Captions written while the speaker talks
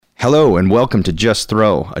Hello and welcome to Just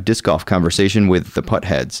Throw, a disc golf conversation with the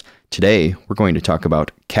Puttheads. Today, we're going to talk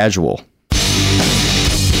about casual.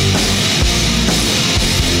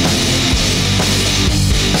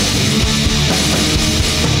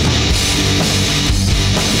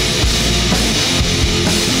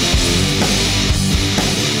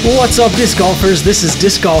 Well, what's up, disc golfers? This is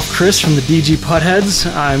Disc Golf Chris from the DG Puttheads.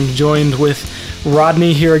 I'm joined with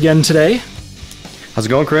Rodney here again today. How's it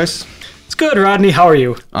going, Chris? It's good, Rodney. How are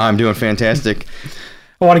you? I'm doing fantastic.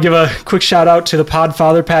 I want to give a quick shout out to the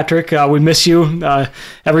Podfather, Patrick. We miss you.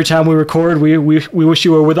 Every time we record, we wish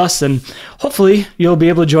you were with us, and hopefully you'll be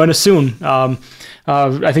able to join us soon.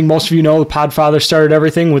 I think most of you know the Podfather started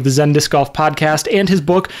everything with the Zen Disc Golf podcast and his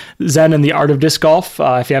book, Zen and the Art of Disc Golf.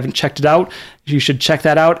 If you haven't checked it out, you should check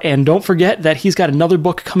that out. And don't forget that he's got another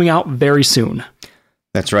book coming out very soon.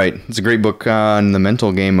 That's right. It's a great book on the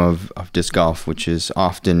mental game of disc golf, which is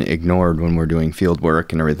often ignored when we're doing field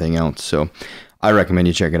work and everything else. So I recommend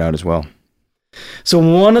you check it out as well. So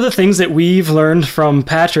one of the things that we've learned from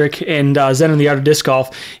Patrick and Zen and the Art of Disc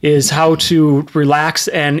Golf is how to relax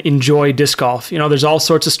and enjoy disc golf. You know, there's all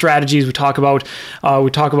sorts of strategies we talk about.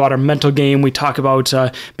 We talk about our mental game. We talk about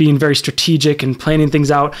being very strategic and planning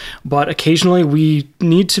things out. But occasionally we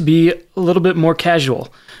need to be a little bit more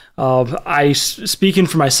casual. Speaking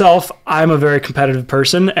for myself, I'm a very competitive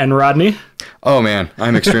person. And Rodney? Oh man,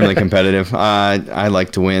 I'm extremely competitive. I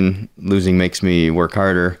like to win. Losing makes me work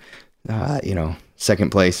harder.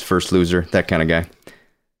 Second place, first loser, that kind of guy.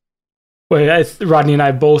 Well, Rodney and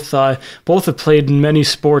I both have played in many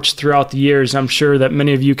sports throughout the years. I'm sure that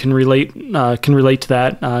many of you can relate to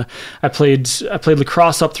that. I played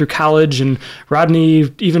lacrosse up through college, and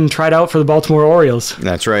Rodney even tried out for the Baltimore Orioles.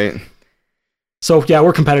 That's right. So yeah,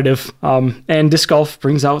 we're competitive, and disc golf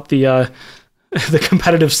brings out the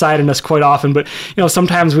competitive side in us quite often. But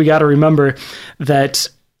sometimes we got to remember that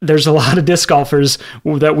there's a lot of disc golfers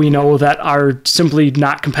that we know that are simply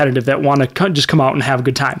not competitive, that want to just come out and have a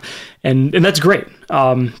good time, and that's great.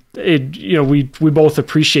 We both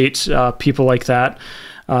appreciate people like that,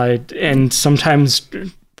 and sometimes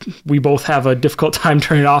we both have a difficult time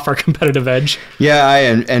turning off our competitive edge. Yeah, I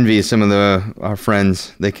envy some of our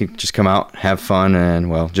friends. They could just come out, have fun,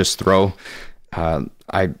 and just throw.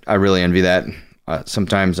 I really envy that.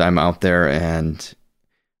 Sometimes I'm out there and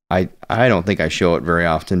I don't think I show it very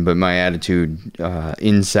often, but my attitude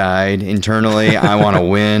internally, I want to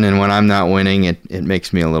win, and when I'm not winning, it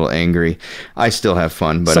makes me a little angry. I still have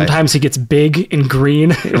fun, but sometimes he gets big and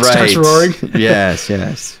green and starts roaring.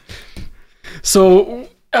 Yes. So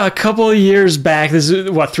a couple of years back, this is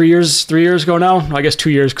what, 3 years ago now? I guess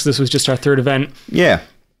 2 years, because this was just our third event. Yeah.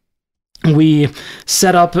 We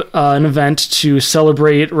set up an event to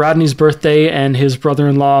celebrate Rodney's birthday and his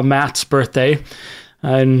brother-in-law Matt's birthday.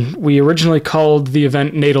 And we originally called the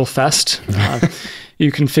event Natal Fest.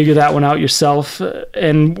 You can figure that one out yourself.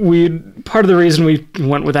 And part of the reason we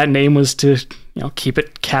went with that name was to keep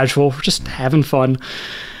it casual, just having fun.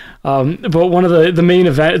 But one of the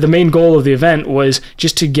main goal of the event was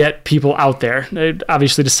just to get people out there,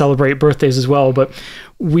 obviously to celebrate birthdays as well. But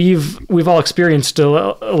we've all experienced a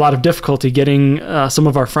lot of difficulty getting some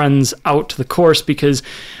of our friends out to the course, because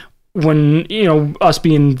when us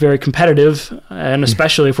being very competitive, and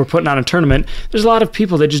especially if we're putting on a tournament, there's a lot of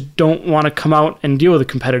people that just don't want to come out and deal with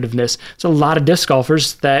the competitiveness. There's a lot of disc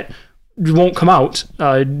golfers that won't come out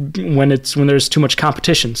when there's too much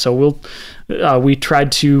competition. So we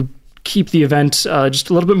tried to keep the event just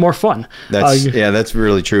a little bit more fun. That's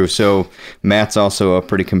really true. So Matt's also a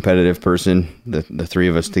pretty competitive person. The three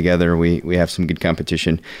of us together, we have some good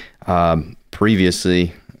competition.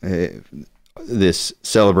 Previously, this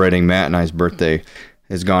celebrating Matt and I's birthday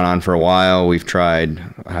has gone on for a while. We've tried,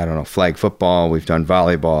 flag football. We've done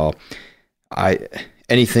volleyball.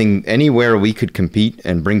 Anywhere we could compete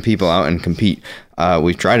and bring people out and compete.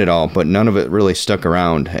 We've tried it all, but none of it really stuck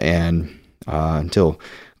around. And until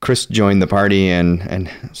Chris joined the party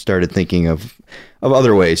and started thinking of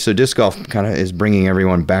other ways. So disc golf kind of is bringing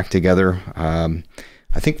everyone back together.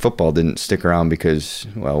 I think football didn't stick around because,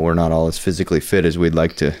 we're not all as physically fit as we'd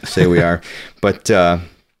like to say we are. But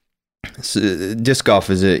disc golf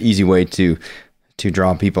is an easy way to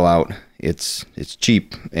draw people out. It's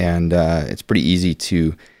cheap, and it's pretty easy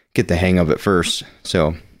to get the hang of it first.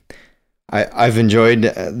 So I've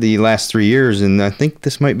enjoyed the last 3 years, and I think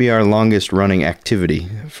this might be our longest running activity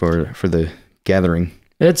for the gathering.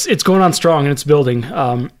 It's going on strong, and it's building.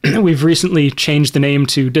 We've recently changed the name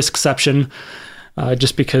to Discception,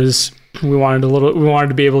 just because We wanted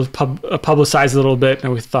to be able to publicize it a little bit,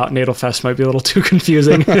 and we thought Natalfest might be a little too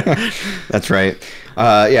confusing. That's right.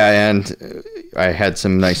 Yeah, and I had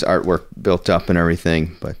some nice artwork built up and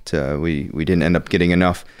everything, but we didn't end up getting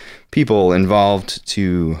enough people involved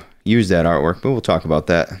to use that artwork, but we'll talk about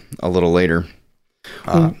that a little later.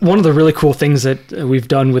 One of the really cool things that we've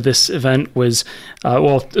done with this event was,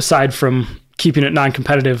 aside from keeping it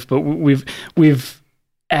non-competitive, but we've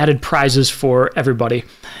added prizes for everybody,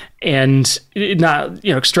 and not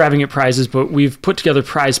extravagant prizes, but we've put together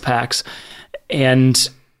prize packs, and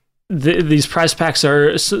these prize packs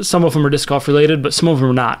are, some of them are disc golf related, but some of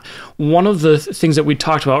them are not. One of the things that we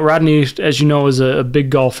talked about, Rodney, as you know, is a big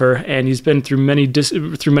golfer, and he's been through many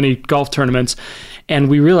golf tournaments, and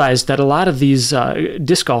we realized that a lot of these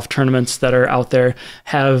disc golf tournaments that are out there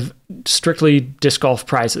have strictly disc golf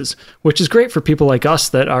prizes, which is great for people like us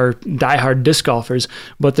that are diehard disc golfers.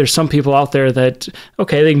 But there's some people out there that,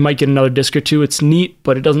 okay, they might get another disc or two. It's neat,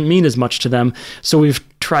 but it doesn't mean as much to them. So we've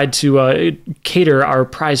tried to cater our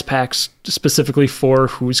prize packs specifically for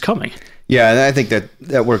who's coming. Yeah, and I think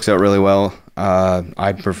that works out really well.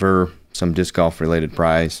 I prefer some disc golf related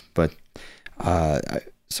prize, but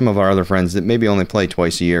some of our other friends that maybe only play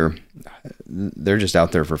twice a year, they're just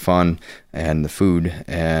out there for fun and the food,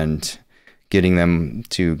 and getting them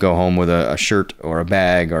to go home with a shirt or a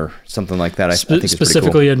bag or something like that. I think it's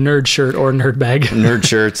specifically pretty cool. A nerd shirt or a nerd bag. Nerd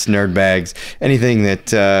shirts, nerd bags, anything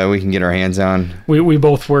that we can get our hands on. We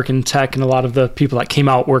both work in tech, and a lot of the people that came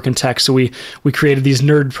out work in tech. So we created these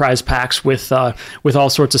nerd prize packs with all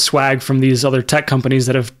sorts of swag from these other tech companies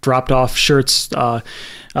that have dropped off shirts,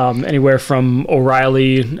 anywhere from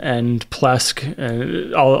O'Reilly and Plesk,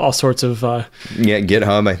 and all sorts of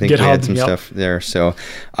GitHub. I think we had some stuff there. So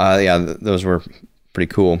those were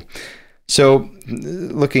pretty cool. So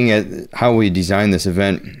looking at how we designed this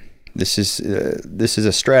event, this is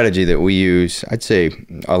a strategy that we use, I'd say,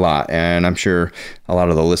 a lot, and I'm sure a lot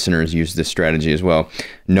of the listeners use this strategy as well.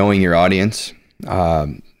 Knowing your audience,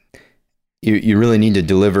 you really need to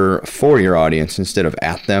deliver for your audience instead of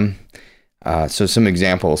at them. So some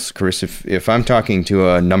examples, Chris, if I'm talking to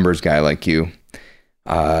a numbers guy like you,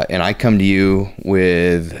 and I come to you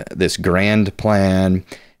with this grand plan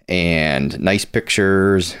and nice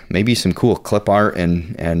pictures, maybe some cool clip art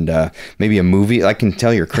and maybe a movie, I can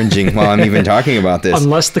tell you're cringing while I'm even talking about this.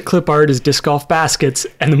 Unless the clip art is disc golf baskets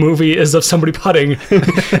and the movie is of somebody putting,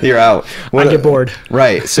 you're out. I get bored.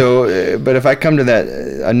 Right. So, but if I come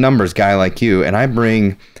to a numbers guy like you and I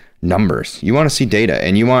bring numbers, you want to see data,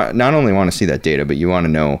 and you not only want to see that data, but you want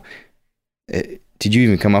to know, did you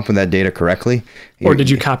even come up with that data correctly? Or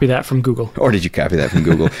did you copy that from Google?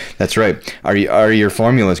 That's right. Are your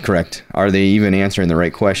formulas correct? Are they even answering the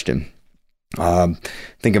right question?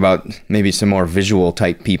 Think about maybe some more visual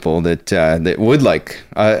type people that would like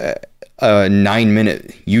a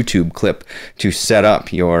 9-minute YouTube clip to set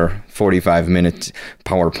up your 45-minute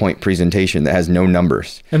PowerPoint presentation that has no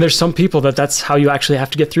numbers. And there's some people that's how you actually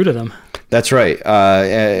have to get through to them. That's right.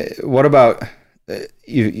 What about,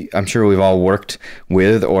 I'm sure we've all worked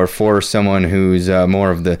with or for someone who's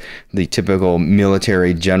more of the typical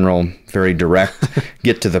military general, very direct,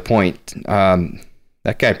 get to the point.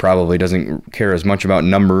 That guy probably doesn't care as much about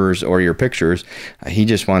numbers or your pictures. He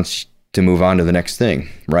just wants to move on to the next thing,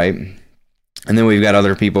 right? And then we've got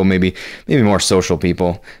other people, maybe more social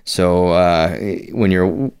people. So when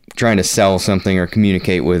you're trying to sell something or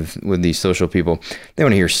communicate with these social people, they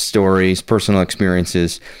want to hear stories, personal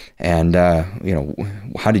experiences, and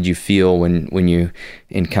how did you feel when you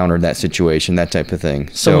encountered that situation, that type of thing.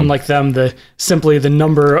 Someone like them, the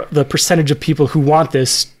percentage of people who want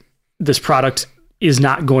this product is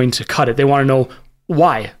not going to cut it. They want to know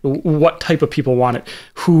why, what type of people want it,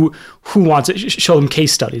 who wants it, show them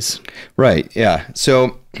case studies. Right. Yeah.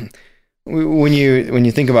 So when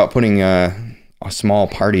you think about putting a small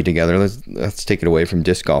party together, let's take it away from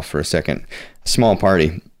disc golf for a second. A small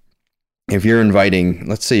party. If you're inviting,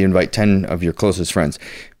 let's say you invite 10 of your closest friends.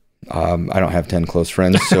 I don't have 10 close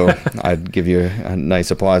friends, so I'd give you a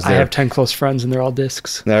nice applause there. I have 10 close friends and they're all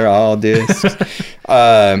discs. They're all discs.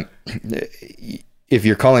 If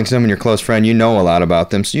you're calling someone your close friend, you know a lot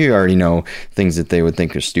about them, so you already know things that they would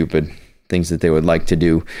think are stupid, things that they would like to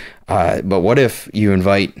do. But what if you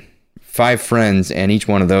invite 5 friends and each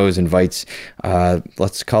one of those invites,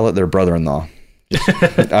 let's call it their brother-in-law.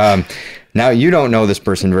 Now, you don't know this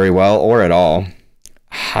person very well or at all.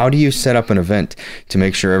 How do you set up an event to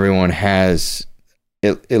make sure everyone has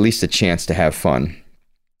at least a chance to have fun?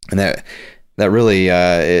 And that really...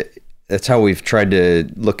 that's how we've tried to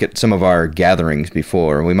look at some of our gatherings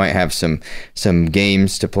before. We might have some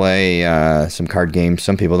games to play, some card games.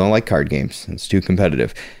 Some people don't like card games. It's too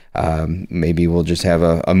competitive. Maybe we'll just have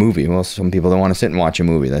a movie. Well, some people don't want to sit and watch a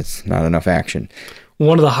movie. That's not enough action.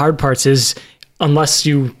 One of the hard parts is, unless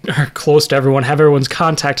you are close to everyone, have everyone's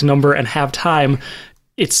contact number, and have time,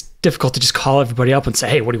 it's difficult to just call everybody up and say,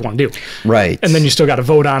 hey, what do you want to do? Right. And then you still got to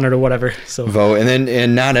vote on it or whatever. So vote.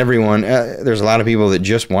 And not everyone, there's a lot of people that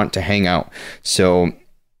just want to hang out. So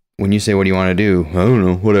when you say, what do you want to do? I don't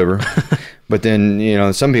know, whatever. But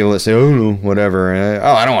then, some people that say, oh, no, whatever.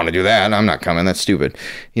 I don't want to do that. I'm not coming. That's stupid.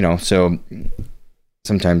 So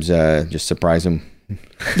sometimes just surprise them.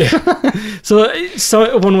 Yeah.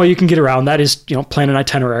 So one way you can get around that is, plan an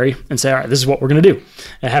itinerary and say, all right, this is what we're going to do,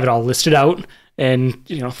 and have it all listed out. And,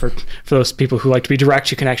 for those people who like to be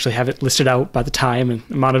direct, you can actually have it listed out by the time and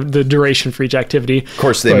amount of the duration for each activity. Of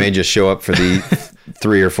course, they may just show up for the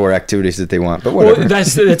 3 or 4 activities that they want, but whatever. Well,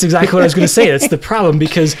 that's exactly what I was going to say. That's the problem,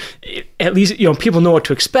 because at least, people know what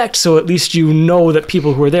to expect. So at least that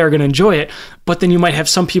people who are there are going to enjoy it. But then you might have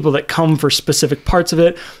some people that come for specific parts of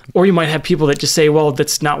it, or you might have people that just say, well,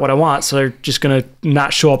 that's not what I want. So they're just going to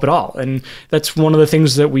not show up at all. And that's one of the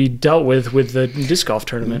things that we dealt with the disc golf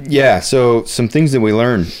tournament. Yeah. So some things that we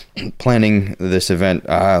learned planning this event,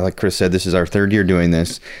 like Chris said, this is our 3rd year doing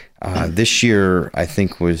this. This year, I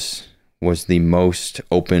think was the most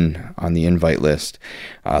open on the invite list.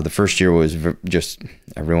 The first year was just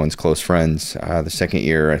everyone's close friends. The second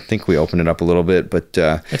year, I think we opened it up a little bit, but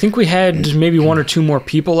I think we had maybe 1 or 2 more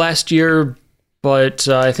people last year, but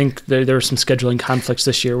I think there were some scheduling conflicts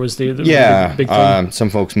this year. Was the big thing. Some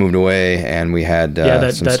folks moved away, and we had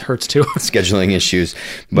that hurts too. scheduling issues,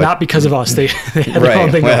 but not because of us. They had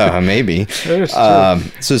right. Thing well, maybe. So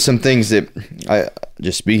some things that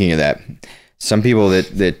just speaking of that. Some people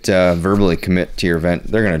that verbally commit to your event,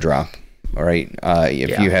 they're going to drop. All right.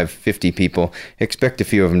 If you have 50 people, expect a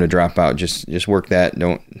few of them to drop out. Just work that.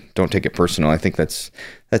 Don't take it personal. I think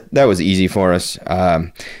that was easy for us.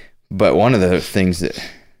 But one of the things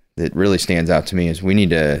that really stands out to me is we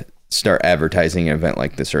need to start advertising an event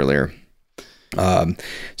like this earlier.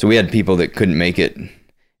 So we had people that couldn't make it,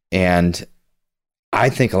 and I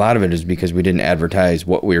think a lot of it is because we didn't advertise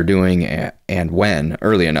what we were doing and when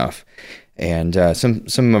early enough. And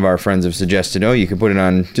some of our friends have suggested, you could put it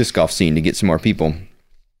on Disc Golf Scene to get some more people.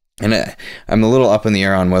 And I'm a little up in the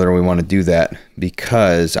air on whether we want to do that,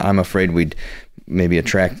 because I'm afraid we'd maybe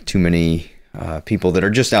attract too many people that are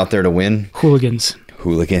just out there to win. Hooligans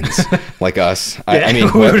like us. Yeah, I mean,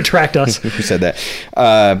 who would attract us? Who said that?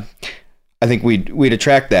 I think we'd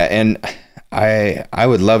attract that, and I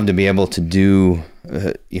would love to be able to do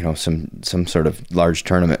some sort of large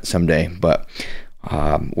tournament someday, but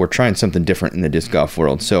we're trying something different in the disc golf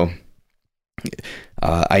world. So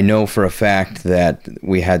I know for a fact that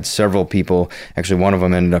we had several people. Actually, one of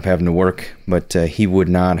them ended up having to work, but he would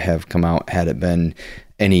not have come out had it been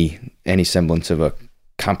any semblance of a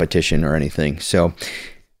competition or anything. So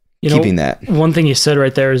keeping that. One thing you said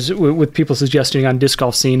right there is with people suggesting on Disc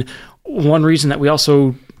Golf Scene, one reason that we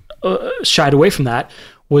also shied away from that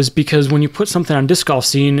was because when you put something on Disc Golf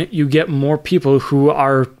Scene, you get more people who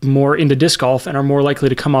are more into disc golf and are more likely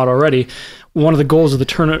to come out already. One of the goals of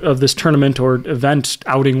this tournament or event,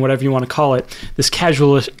 outing, whatever you want to call it, this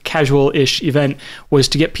casual-ish event, was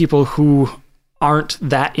to get people who aren't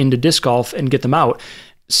that into disc golf and get them out.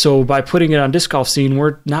 So by putting it on Disc Golf Scene,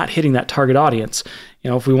 we're not hitting that target audience.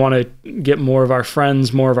 If we want to get more of our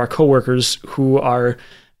friends, more of our coworkers who are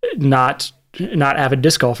not avid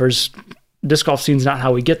disc golfers, Disc Golf Scene's not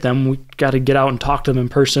how we get them. We got to get out and talk to them in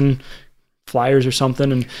person, flyers or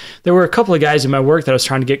something. And there were a couple of guys in my work that I was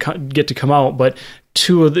trying to get to come out, but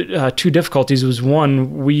two difficulties was,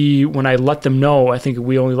 one, when I let them know, I think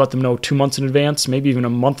we only let them know 2 months in advance, maybe even a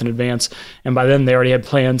month in advance, and by then they already had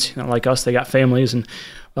plans. Like us, they got families. And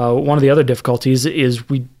one of the other difficulties is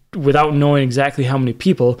without knowing exactly how many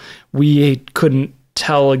people, we couldn't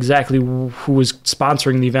tell exactly who was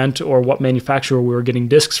sponsoring the event or what manufacturer we were getting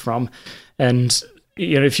discs from. And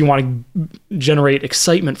if you want to generate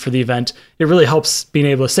excitement for the event, it really helps being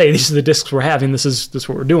able to say, these are the discs we're having, this is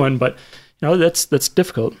what we're doing. But that's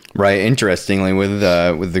difficult. Right. Interestingly, with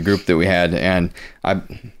the group that we had, and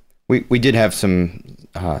we did have some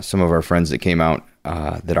of our friends that came out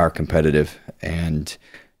that are competitive, and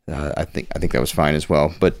I think that was fine as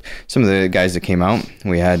well. But some of the guys that came out,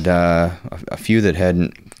 we had a few that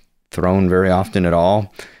hadn't thrown very often at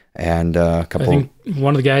all. And a couple. I think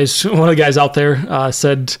one of the guys out there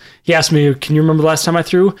said, he asked me, "Can you remember the last time I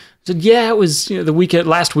threw?" I said, "Yeah, it was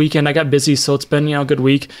last weekend. I got busy, so it's been a good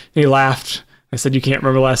week." And he laughed. I said, "You can't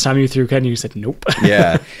remember the last time you threw, can you?" He said, "Nope."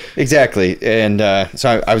 Yeah, exactly. And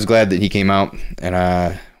so I was glad that he came out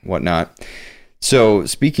and whatnot. So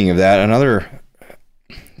speaking of that, another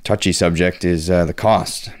touchy subject is the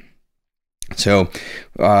cost. So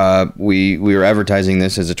we were advertising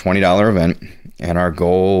this as a $20 event, and our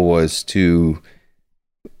goal was to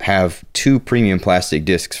have 2 premium plastic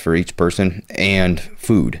discs for each person and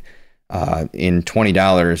food. In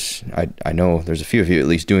 $20, I know there's a few of you at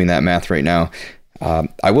least doing that math right now.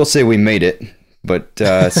 I will say we made it, but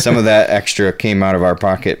some of that extra came out of our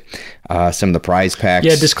pocket. Some of the prize packs.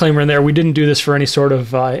 Yeah, disclaimer in there. We didn't do this for any sort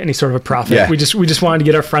of a profit. Yeah. We just wanted to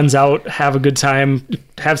get our friends out, have a good time,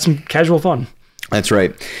 have some casual fun. That's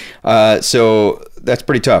right. So that's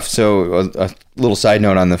pretty tough. So a little side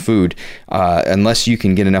note on the food, unless you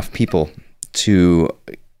can get enough people to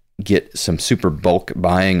get some super bulk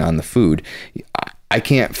buying on the food, I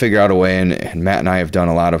can't figure out a way, and Matt and I have done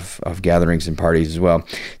a lot of gatherings and parties as well,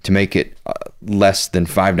 to make it less than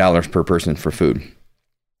 $5 per person for food.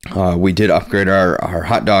 We did upgrade our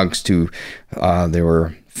hot dogs to, they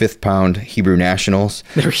were 5th pound Hebrew Nationals.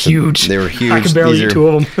 They were huge. They were huge. I could barely eat 2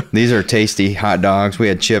 of them. These are tasty hot dogs. We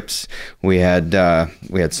had chips. We had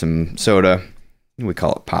some soda. We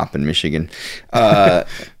call it pop in Michigan.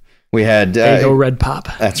 We had Faygo Red Pop.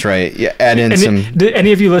 That's right. Yeah, add in some. Do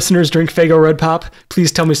any of you listeners drink Faygo Red Pop?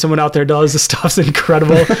 Please tell me someone out there does. This stuff's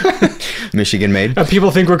incredible. Michigan made.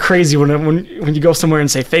 People think we're crazy when you go somewhere and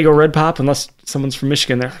say Faygo Red Pop, unless someone's from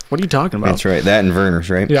Michigan. They're like, what are you talking about? That's right. That and Verner's,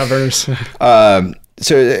 right? Yeah, Verner's.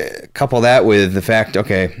 So couple that with the fact,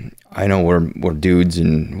 okay, I know we're dudes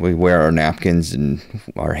and we wear our napkins and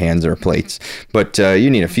our hands are plates, but you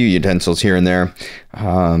need a few utensils here and there,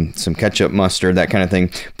 some ketchup, mustard, that kind of thing,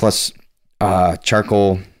 plus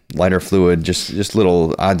charcoal, lighter fluid, just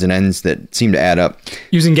little odds and ends that seem to add up.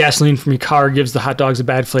 Using gasoline from your car gives the hot dogs a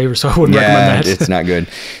bad flavor, so I wouldn't recommend that. It's not good.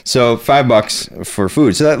 So $5 for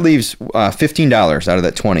food. So that leaves $15 out of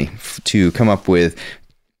that 20 to come up with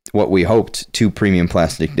what we hoped 2 premium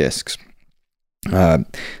plastic discs.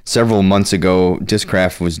 Several months ago,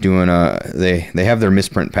 Discraft was doing they have their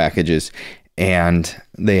misprint packages, and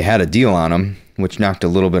they had a deal on them, which knocked a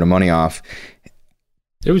little bit of money off.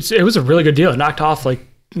 It was a really good deal. It knocked off like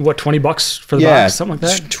what, $20 for the box, something like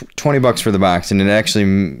that. $20 for the box, and it actually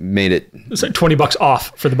made it. It's like $20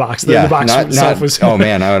 off for the box. The box itself was. Oh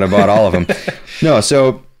man, I would have bought all of them. No,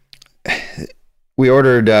 so. We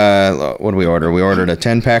ordered, what did we order? We ordered a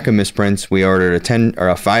 10-pack of misprints. We ordered a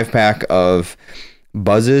 5-pack of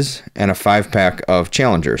buzzes and a 5-pack of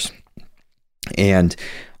challengers. And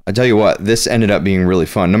I'll tell you what, this ended up being really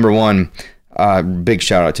fun. Number one, big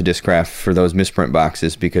shout out to Discraft for those misprint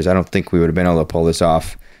boxes, because I don't think we would have been able to pull this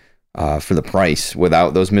off for the price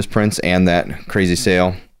without those misprints and that crazy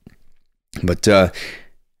sale. But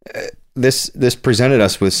this presented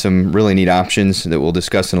us with some really neat options that we'll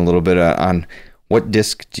discuss in a little bit on what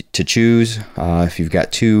disc to choose. If you've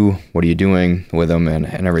got 2, what are you doing with them, and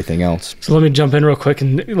everything else. So let me jump in real quick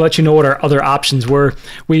and let you know what our other options were.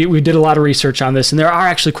 We did a lot of research on this, and there are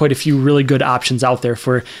actually quite a few really good options out there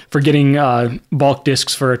for getting bulk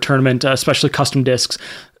discs for a tournament, especially custom discs.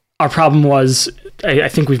 Our problem was, I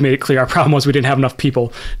think we've made it clear, our problem was we didn't have enough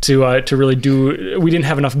people to really do. We didn't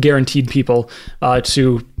have enough guaranteed people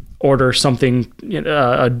to order something,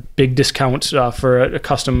 a big discount for a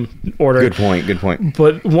custom order. Good point.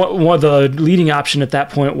 But one of the leading option at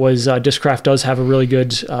that point was Discraft does have a really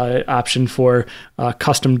good option for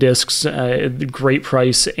custom discs, great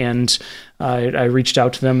price, and I reached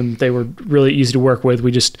out to them and they were really easy to work with.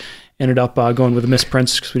 We just ended up going with the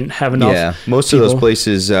misprints because we didn't have enough. Yeah, most people. Of those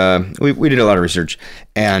places, we did a lot of research,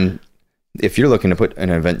 and if you're looking to put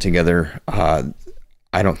an event together,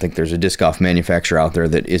 I don't think there's a disc golf manufacturer out there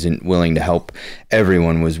that isn't willing to help.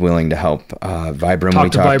 Everyone was willing to help. Vibram, we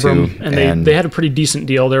talked to, and they had a pretty decent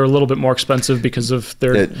deal. They were a little bit more expensive because of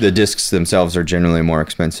their the discs themselves are generally more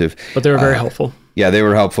expensive, but they were very helpful. Yeah, they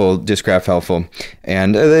were helpful. Discraft helpful,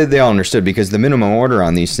 and they all understood, because the minimum order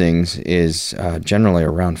on these things is generally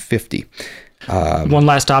around 50. One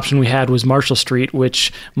last option we had was Marshall Street,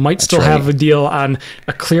 which might still have a deal on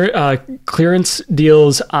clearance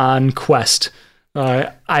deals on Quest.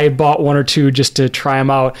 I bought 1 or 2 just to try them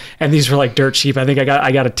out, and these were like dirt cheap. I think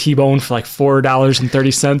I got a T-bone for like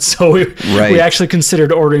 $4.30. So we actually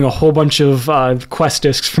considered ordering a whole bunch of Quest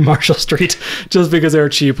discs from Marshall Street just because they were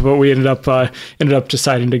cheap. But we ended up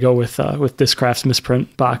deciding to go with Discraft's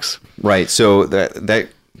misprint box. Right. So that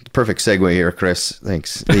perfect segue here, Chris.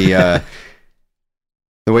 Thanks. The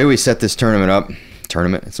way we set this tournament.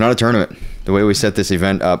 It's not a tournament. The way we set this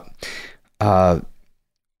event up.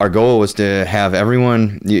 Our goal was to have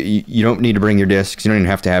everyone, you don't need to bring your discs. You don't even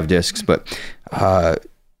have to have discs, but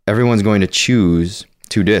everyone's going to choose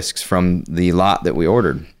 2 discs from the lot that we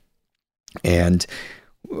ordered. And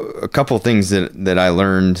a couple of things that I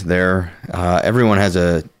learned there, everyone has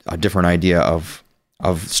a different idea of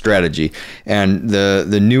strategy. And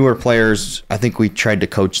the newer players, I think we tried to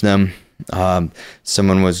coach them.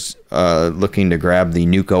 Someone was looking to grab the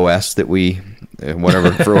Nuke OS that we,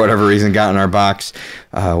 for whatever reason, got in our box.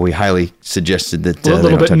 We highly suggested that a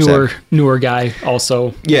little bit newer guy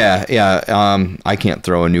also. Yeah. I can't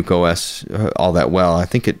throw a Nuke OS all that well. I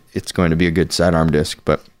think it's going to be a good sidearm disc,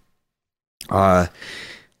 but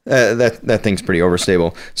that thing's pretty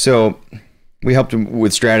overstable. So we helped him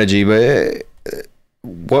with strategy, but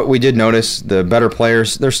what we did notice, the better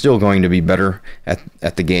players, they're still going to be better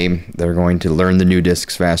at the game. They're going to learn the new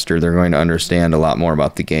discs faster. They're going to understand a lot more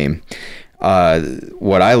about the game.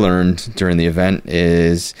 What I learned during the event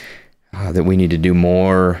is that we need to do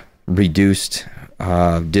more reduced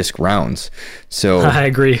disc rounds. So I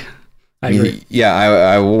agree. Yeah,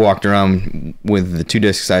 I walked around with the 2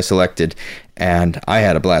 discs I selected, and I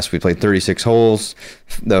had a blast. We played 36 holes.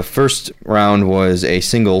 The first round was a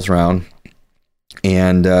singles round,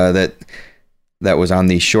 and that was on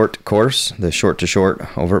the short course, the short to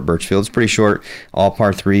short over at Birchfield. It's pretty short, all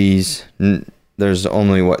par 3s. There's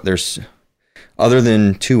only other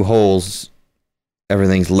than 2 holes,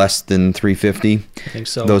 everything's less than 350. I think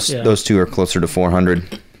so. Those 2 are closer to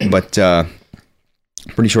 400, but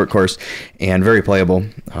pretty short course and very playable.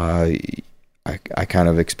 I kind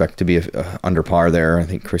of expect to be under par there. I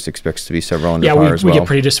think Chris expects to be several under par as well. We get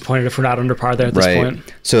pretty disappointed if we're not under par there at this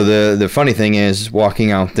point. So the funny thing is,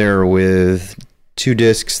 walking out there with 2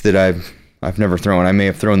 discs that I've never thrown. I may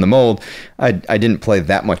have thrown the mold. I didn't play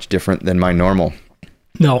that much different than my normal.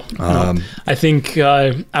 No. I think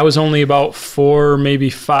I was only about 4,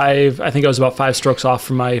 maybe 5. I think I was about 5 strokes off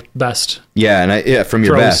from my best. Yeah, from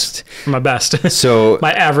your best. From my best. So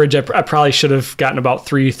my average, I probably should have gotten about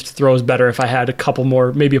 3 throws better if I had a couple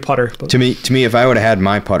more, maybe a putter. But. To me, if I would have had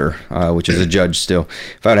my putter, which is a Judge still,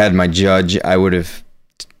 if I would have had my Judge, I would have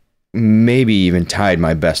maybe even tied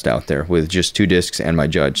my best out there with just 2 discs and my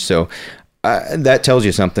Judge. So that tells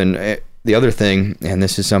you something. The other thing, and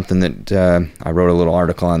this is something that I wrote a little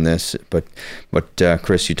article on this, but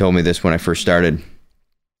Chris, you told me this when I first started.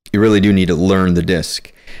 You really do need to learn the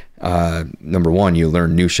disc. Number one, you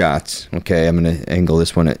learn new shots. Okay, I'm going to angle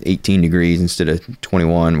this one at 18 degrees instead of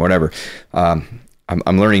 21, whatever. I'm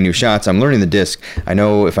learning new shots. I'm learning the disc. I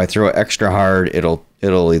know if I throw it extra hard, it'll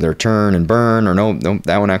either turn and burn, or no,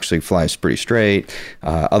 that one actually flies pretty straight.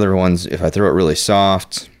 Other ones, if I throw it really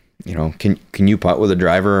soft, can you putt with a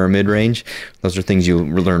driver or a mid-range? Those are things you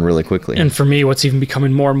learn really quickly. And for me, what's even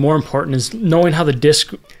becoming more and more important is knowing how the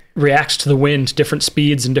disc reacts to the wind, different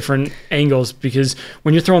speeds and different angles, because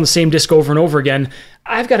when you're throwing the same disc over and over again,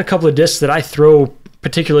 I've got a couple of discs that I throw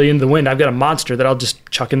particularly into the wind. I've got a monster that I'll just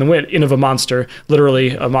chuck in the wind, of a monster,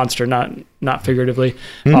 literally a monster, not figuratively.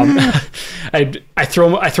 I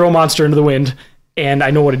throw a monster into the wind, and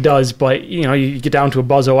I know what it does, but you get down to a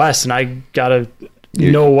Buzz OS, and I gotta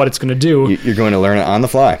know what it's going to do. You're going to learn it on the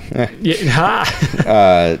fly.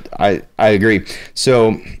 I agree.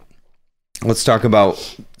 So let's talk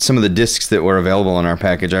about some of the discs that were available in our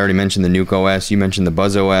package. I already mentioned the Nuke OS. You mentioned the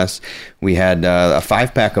Buzz OS. We had a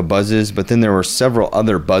 5-pack of Buzzes, but then there were several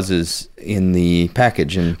other Buzzes in the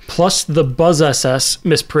package, and plus the Buzz SS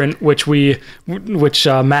misprint, which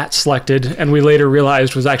Matt selected, and we later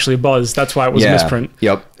realized was actually a Buzz. That's why it was a misprint.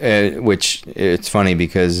 Yep. Which it's funny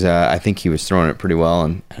because I think he was throwing it pretty well,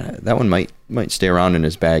 and that one might stay around in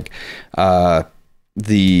his bag.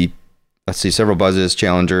 Let's see, several Buzzes,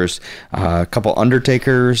 Challengers, a couple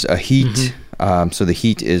Undertakers, a Heat. So the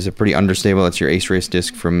Heat is a pretty understable. That's your Ace Race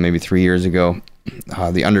disc from maybe 3 years ago.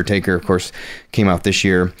 The Undertaker, of course, came out this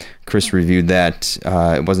year. Chris reviewed that.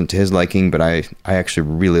 It wasn't to his liking, but I actually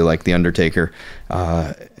really like the Undertaker.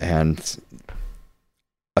 And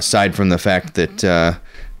aside from the fact that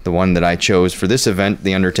the one that I chose for this event,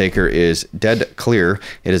 the Undertaker, is dead clear.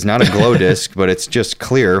 It is not a glow disc, but it's just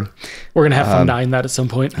clear. We're going to have fun dyeing that at some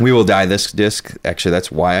point. We will dye this disc. Actually,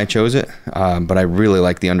 that's why I chose it. But I really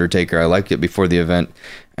like the Undertaker. I liked it before the event,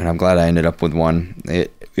 and I'm glad I ended up with one.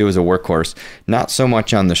 It was a workhorse. Not so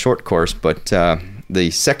much on the short course, but the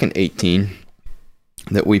second 18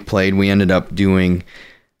 that we played, we ended up doing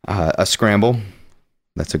a scramble.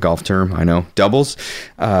 That's a golf term, I know. Doubles?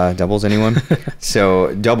 Doubles, anyone?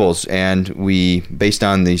 So doubles, and we, based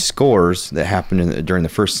on the scores that happened during the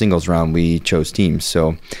first singles round, we chose teams.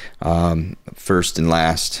 So first and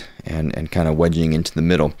last, and kind of wedging into the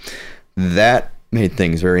middle. That made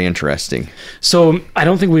things very interesting. So I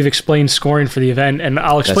don't think we've explained scoring for the event, and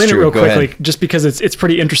I'll explain it real quickly, just because it's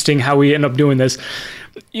pretty interesting how we end up doing this.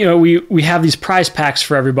 We have these prize packs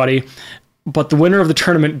for everybody. but the winner of the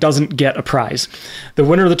tournament doesn't get a prize. The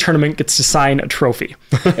winner of the tournament gets to sign a trophy,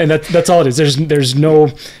 and that's all it is. There's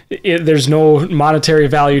no monetary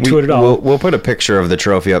value to it at all. We'll put a picture of the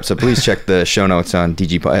trophy up, so please check the show notes on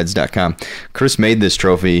dgpotheads.com. Chris made this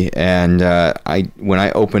trophy, and when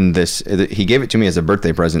I opened this, he gave it to me as a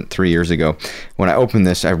birthday present 3 years ago. When I opened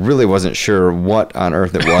this, I really wasn't sure what on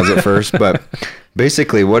earth it was at first, but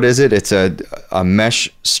basically, what is it? It's a mesh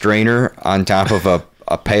strainer on top of a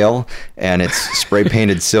pail, and it's spray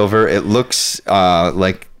painted silver. It looks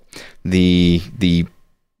like the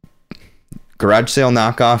garage sale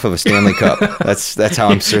knockoff of a Stanley Cup. That's how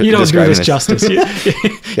I'm you don't do this justice.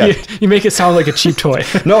 You make it sound like a cheap toy.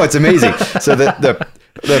 No, it's amazing. So the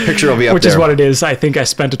picture will be up which there. Is what it is. I think I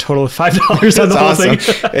spent a total of $5 on the whole thing.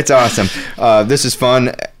 It's awesome. This is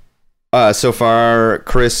fun. So far,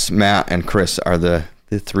 Chris, Matt, and Chris are the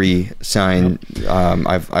three signed.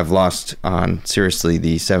 I've lost on seriously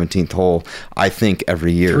the 17th hole, I think,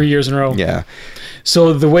 every year. 3 years in a row. Yeah.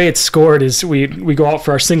 So the way it's scored is we go out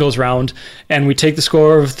for our singles round, and we take the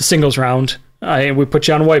score of the singles round, and we put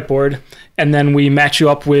you on a whiteboard, and then we match you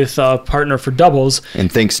up with a partner for doubles.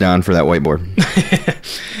 And thanks, Don, for that whiteboard.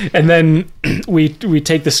 And then we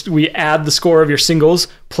take this, we add the score of your singles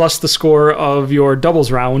plus the score of your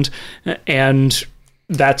doubles round, and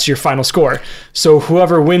that's your final score. So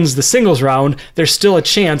whoever wins the singles round, there's still a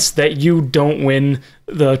chance that you don't win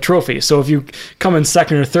the trophy. So if you come in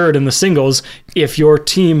second or third in the singles, if your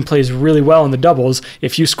team plays really well in the doubles,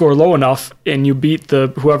 if you score low enough and you beat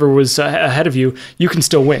whoever was ahead of you, you can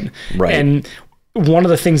still win. Right. And one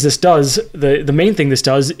of the things this does, the main thing this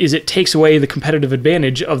does, is it takes away the competitive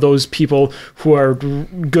advantage of those people who are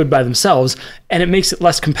good by themselves, and it makes it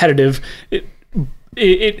less competitive.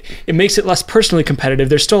 It makes it less personally competitive.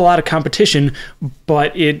 There's still a lot of competition,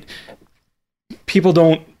 but people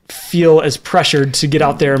don't feel as pressured to get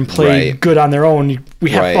out there and play good on their own.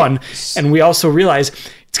 We have fun, and we also realize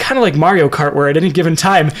it's kind of like Mario Kart, where at any given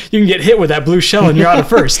time you can get hit with that blue shell and you're out of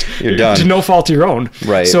first. You're done. To no fault of your own.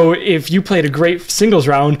 Right. So if you played a great singles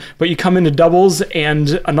round, but you come into doubles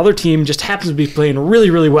and another team just happens to be playing really,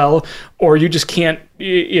 really well, or you just can't,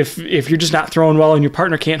 if you're just not throwing well and your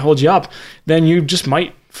partner can't hold you up, then you just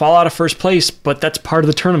might fall out of first place, but that's part of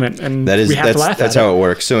the tournament, and we have to laugh at it. That's how it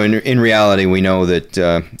works. So in reality, we know that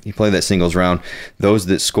you play that singles round. Those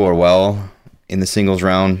that score well in the singles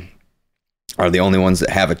round are the only ones that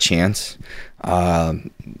have a chance.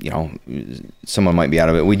 Someone might be out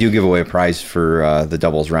of it. We do give away a prize for the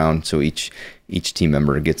doubles round, so each team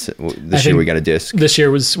member gets it. This year we got a disc. This year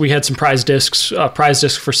we had some prize discs, a prize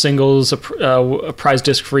disc for singles, a prize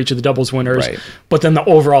disc for each of the doubles winners. Right. But then the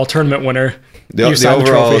overall tournament winner, the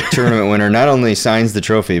overall tournament winner not only signs the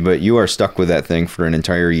trophy, but you are stuck with that thing for an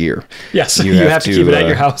entire year. Yes, you have to keep it at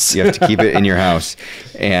your house. You have to keep it in your house,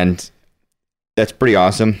 and that's pretty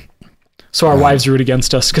awesome. So our wives root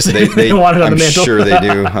against us because they don't want it on the mantle.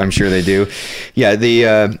 I'm sure they do.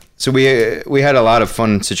 Yeah. So we had a lot of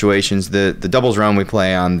fun situations. The doubles round we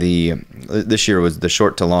play on this year was the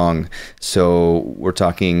short to long. So we're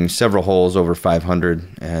talking several holes over 500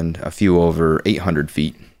 and a few over 800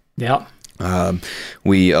 feet. Yeah.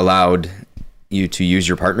 We allowed you to use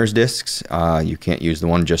your partner's discs. You can't use the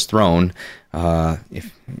one just thrown.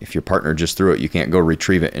 If your partner just threw it, you can't go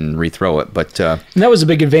retrieve it and rethrow it. But and that was a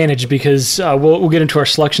big advantage because we'll get into our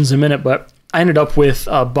selections in a minute. But I ended up with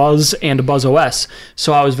a Buzz and a Buzz OS,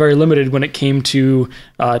 so I was very limited when it came to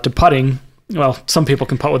putting. Well, some people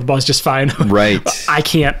can putt with a Buzz just fine. Right. I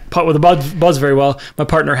can't putt with a Buzz very well. My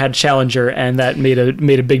partner had Challenger, and that made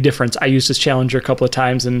a big difference. I used his Challenger a couple of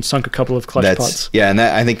times and sunk a couple of clutch putts. Yeah, and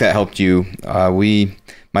I think that helped you.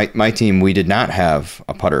 My team, we did not have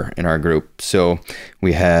a putter in our group, so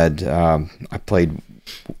we had I played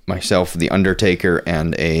myself, the Undertaker,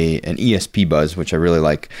 and an ESP Buzz, which I really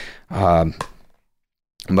like.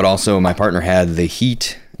 But also my partner had the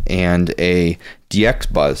Heat and a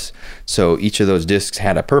DX Buzz. So each of those discs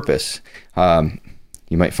had a purpose.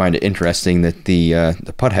 You might find it interesting that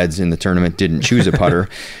the putt heads in the tournament didn't choose a putter,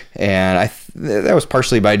 and that was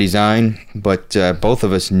partially by design. But both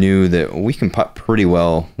of us knew that we can putt pretty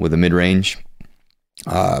well with a mid-range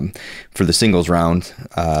for the singles round.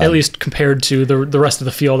 At least compared to the rest of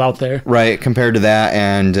the field out there. Right, compared to that.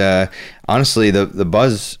 And honestly, the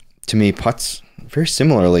Buzz, to me, putts very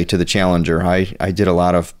similarly to the Challenger. I did a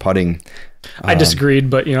lot of putting. I disagreed,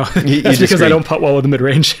 but that's because I don't putt well with the mid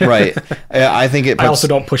range. Right. I think it. I also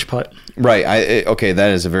don't push putt. Right. Okay, that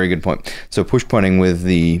is a very good point. So push putting with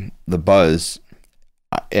the Buzz,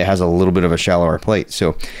 it has a little bit of a shallower plate.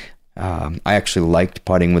 So I actually liked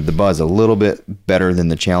putting with the Buzz a little bit better than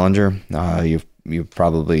the Challenger. You've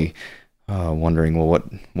probably wondering, well,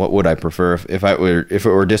 what would I prefer if it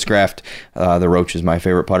were Discraft? The Roach is my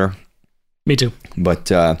favorite putter. Me too. But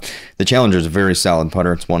the Challenger is a very solid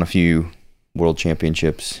putter. It's won a few world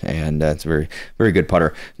championships, and it's a very, very good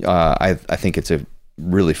putter. I think it's a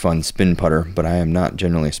really fun spin putter, but I am not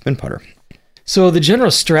generally a spin putter. So the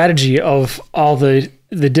general strategy of all the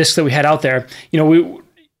discs that we had out there,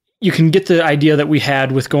 you can get the idea that we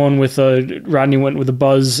had with going with Rodney went with a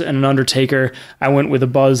Buzz and an Undertaker. I went with a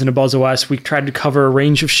Buzz and a Buzz OS. We tried to cover a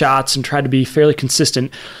range of shots and tried to be fairly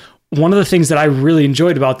consistent. One of the things that I really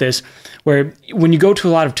enjoyed about this, where when you go to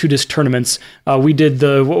a lot of 2-disc tournaments, we did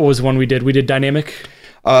what was the one we did? We did Dynamic.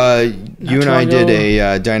 You and I did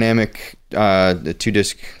a Dynamic, the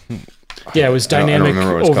 2-disc. Yeah, it was Dynamic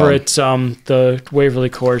over at the Waverly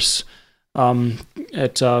course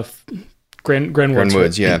at Grand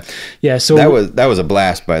Woods. Yeah. Yeah, so that was a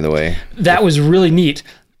blast, by the way. That was really neat.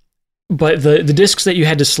 But the discs that you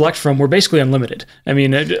had to select from were basically unlimited. I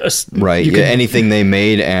mean, right. Anything they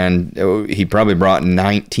made, and he probably brought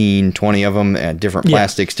 19, 20 of them at different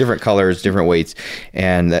plastics, different colors, different weights,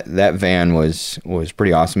 and that van was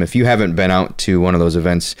pretty awesome. If you haven't been out to one of those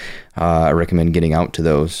events, I recommend getting out to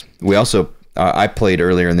those. We also I played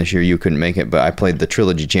earlier in this year. You couldn't make it, but I played the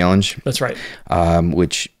Trilogy Challenge. That's right.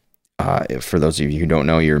 Which, for those of you who don't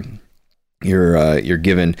know, you're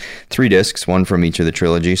given 3 discs, one from each of the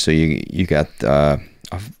trilogy. So you got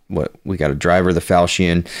we got a driver, the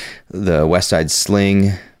Falchion, the Westside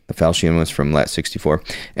Sling. The Falchion was from Lat 64,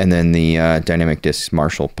 and then the Dynamic Discs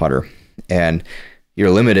Marshall putter. And you're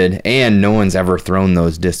limited, and no one's ever thrown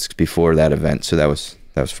those discs before that event, so that was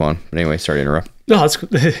fun. But anyway, sorry to interrupt. No, it's good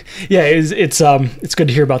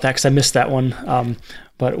to hear about that because I missed that one.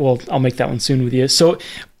 But I'll make that one soon with you. So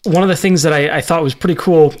one of the things that I thought was pretty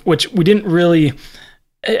cool, which we didn't really,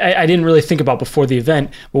 I didn't really think about before the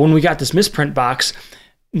event, but when we got this misprint box,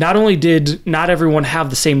 not only did not everyone have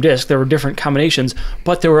the same disc, there were different combinations,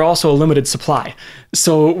 but there were also a limited supply.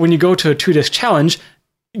 So when you go to a 2-disc challenge,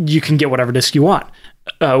 you can get whatever disc you want.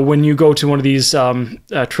 When you go to one of these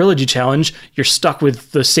trilogy challenge, you're stuck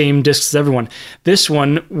with the same discs as everyone. This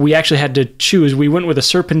one, we actually had to choose. We went with a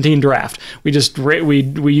serpentine draft. We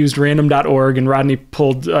used random.org, and Rodney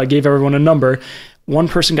gave everyone a number. One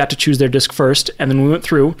person got to choose their disc first, and then we went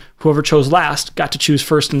through. Whoever chose last got to choose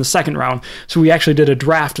first in the second round. So we actually did a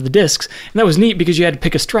draft of the discs, and that was neat because you had to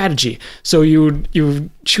pick a strategy. So you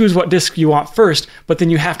choose what disc you want first, but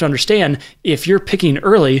then you have to understand if you're picking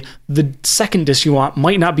early, the second disc you want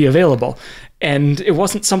might not be available. And it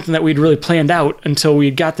wasn't something that we'd really planned out until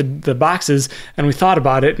we got the boxes and we thought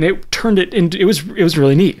about it, and it turned it into it was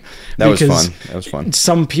really neat. That was fun.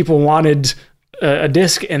 Some people wanted a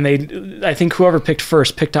disc, and I think whoever picked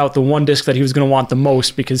first picked out the one disc that he was going to want the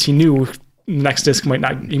most because he knew the next disc he might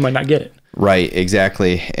not get it. Right,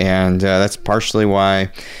 exactly, and that's partially why.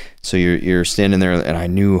 So you're standing there, and I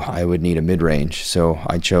knew I would need a mid-range, so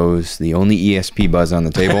I chose the only ESP Buzz on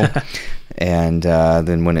the table. And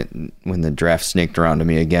then when the draft snaked around to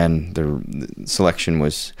me again, the selection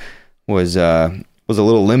was a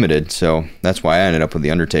little limited, so that's why I ended up with the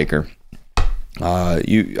Undertaker. I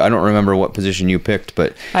don't remember what position you picked,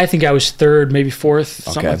 but I think I was third, maybe fourth,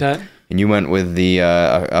 something like that. And you went with the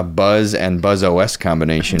a Buzz and Buzz OS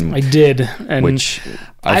combination. I did, and which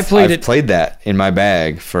I've played that in my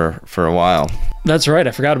bag for a while. That's right.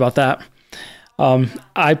 I forgot about that.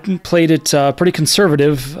 I played it pretty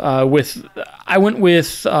conservative. I went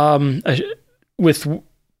with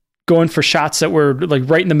going for shots that were like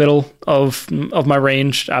right in the middle of my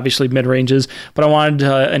range, obviously mid ranges, but I wanted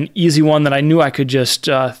an easy one that I knew I could just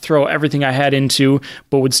throw everything I had into,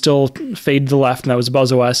 but would still fade to the left, and that was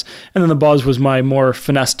Buzz OS. And then the Buzz was my more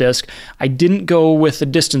finesse disc. I didn't go with a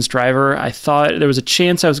distance driver. I thought there was a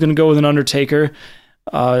chance I was going to go with an Undertaker,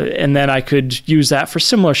 and then I could use that for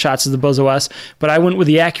similar shots as the Buzz OS, but I went with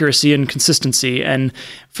the accuracy and consistency, and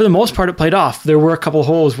for the most part it played off. There were a couple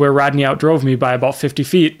holes where Rodney outdrove me by about 50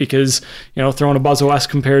 feet because, throwing a Buzz OS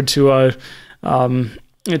compared to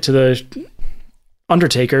the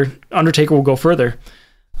Undertaker will go further.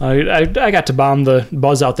 I got to bomb the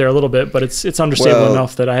Buzz out there a little bit, but it's understable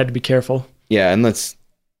enough that I had to be careful. Yeah, and let's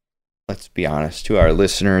be honest to our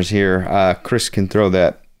listeners here. Chris can throw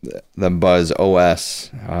the Buzz OS.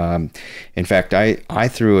 In fact, I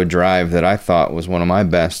threw a drive that I thought was one of my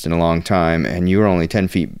best in a long time, and you were only 10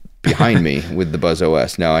 feet behind me with the Buzz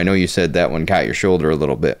OS. Now, I know you said that one caught your shoulder a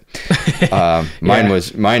little bit.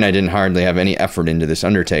 Mine I didn't hardly have any effort into this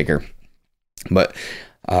Undertaker. But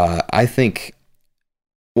I think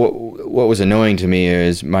what was annoying to me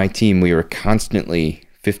is my team, we were constantly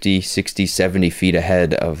 50, 60, 70 feet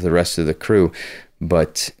ahead of the rest of the crew,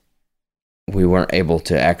 but we weren't able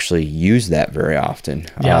to actually use that very often.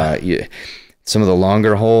 Yeah. Some of the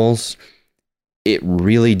longer holes, it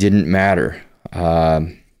really didn't matter.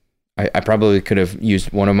 I probably could have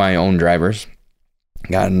used one of my own drivers,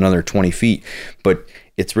 got another 20 feet, but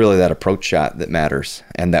it's really that approach shot that matters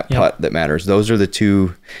and that putt that matters. Those are the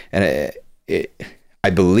two, and I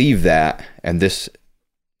believe that, and this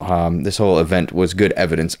whole event was good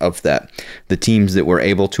evidence of that. The teams that were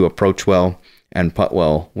able to approach well and putt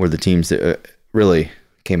well were the teams that really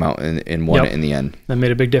came out and won it in the end. That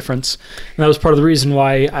made a big difference. And that was part of the reason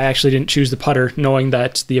why I actually didn't choose the putter, knowing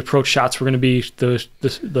that the approach shots were going to be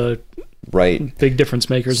the right big difference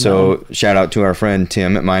makers. So shout out to our friend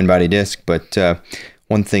Tim at Mind Body Disc. But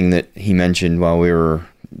one thing that he mentioned while we were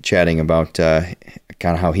chatting about kind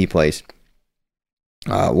of how he plays,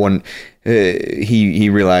 he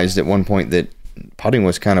realized at one point that putting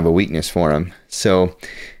was kind of a weakness for him. So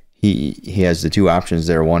he has the two options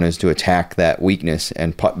there. One is to attack that weakness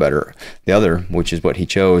and putt better. The other, which is what he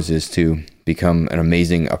chose, is to become an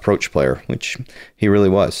amazing approach player, which he really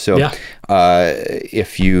was. So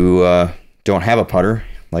if you don't have a putter,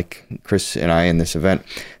 like Chris and I in this event,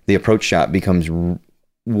 the approach shot becomes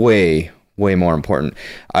way more important.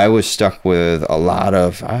 I was stuck with a lot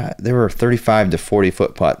of, there were 35 to 40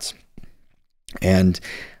 foot putts. And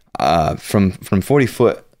from 40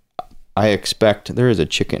 foot, I expect there is a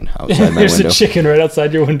chicken outside my There's window. There's a chicken right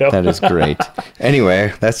outside your window. That is great.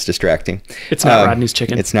 Anyway, that's distracting. It's not Rodney's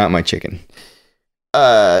chicken. It's not my chicken.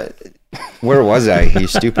 Where was I, you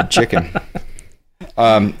stupid chicken?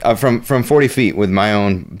 From 40 feet with my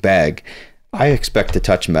own bag, I expect to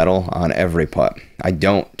touch metal on every putt. I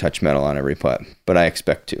don't touch metal on every putt, but I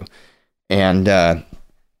expect to. And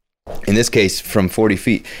in this case, from 40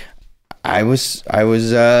 feet, I was that's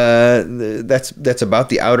about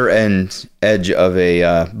the outer edge of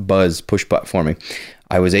a buzz push putt for me.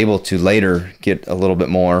 I was able to later get a little bit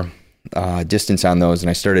more distance on those, and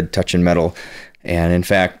I started touching metal. And in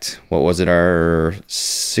fact, what was it, our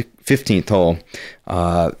 15th hole?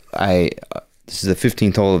 This is the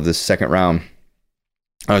 15th hole of the second round.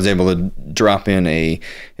 I was able to drop in it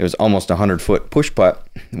was almost 100-foot push putt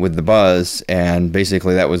with the buzz, and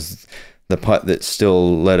basically that was the putt that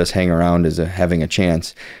still let us hang around as having a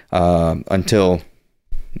chance until,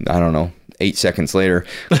 I don't know, 8 seconds later,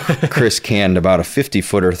 Chris canned about a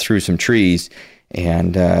 50-footer through some trees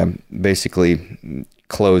and basically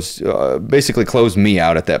closed me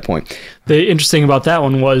out at that point. The interesting about that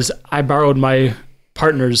one was I borrowed my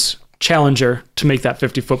partner's Challenger to make that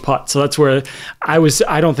 50-foot putt. So that's where I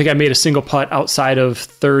don't think I made a single putt outside of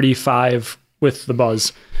 35 with the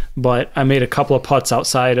buzz, but I made a couple of putts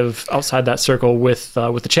outside that circle with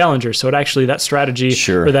the Challenger. So it actually, that strategy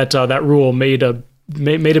or that rule made a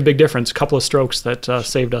big difference. A couple of strokes that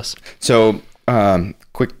saved us. So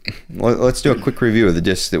let's do a quick review of the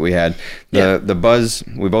discs that we had. The buzz,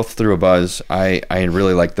 we both threw a buzz. I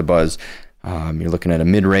really liked the buzz. You're looking at a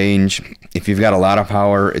mid-range. If you've got a lot of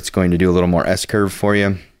power, it's going to do a little more S-curve for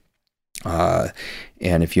you.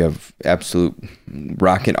 And if you have absolute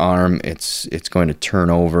rocket arm, it's going to turn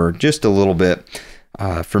over just a little bit.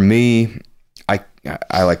 For me,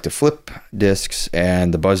 I like to flip discs,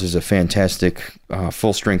 and the Buzz is a fantastic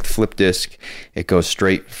full-strength flip disc. It goes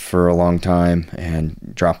straight for a long time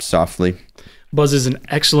and drops softly. Buzz is an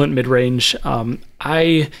excellent mid-range.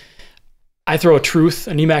 I throw an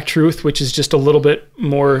EMAC Truth, which is just a little bit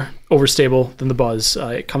more overstable than the Buzz.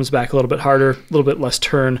 It comes back a little bit harder, a little bit less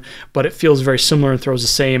turn, but it feels very similar and throws the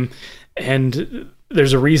same. And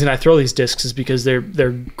there's a reason I throw these discs is because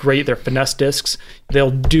they're great. They're finesse discs.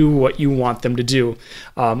 They'll do what you want them to do.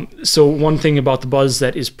 So one thing about the Buzz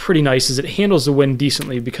that is pretty nice is it handles the wind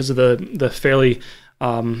decently because of the fairly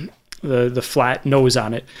the flat nose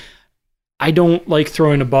on it. I don't like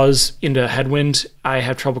throwing a Buzz into a headwind. I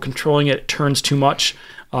have trouble controlling it. It turns too much.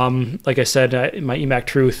 Like I said, my EMAC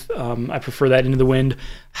Truth, I prefer that into the wind.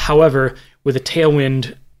 However, with a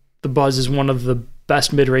tailwind, the Buzz is one of the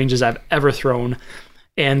best mid-ranges I've ever thrown.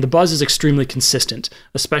 And the Buzz is extremely consistent,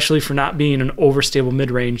 especially for not being an overstable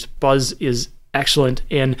mid-range. Buzz is excellent.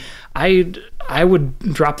 And I would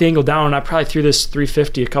drop the angle down, and I probably threw this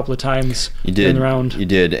 350 a couple of times in the round. You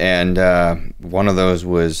did, and one of those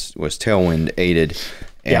was tailwind aided,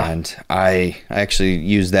 and I actually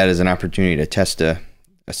used that as an opportunity to test a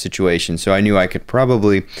situation. So I knew I could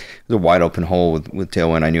probably, it was a wide open hole with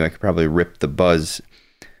tailwind, I knew I could probably rip the Buzz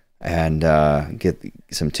and get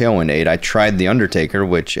some tailwind aid. I tried the Undertaker,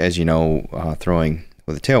 which, as you know, throwing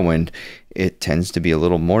with a tailwind, it tends to be a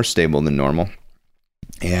little more stable than normal.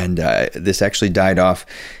 And this actually died off.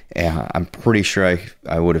 I'm pretty sure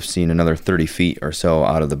I would have seen another 30 feet or so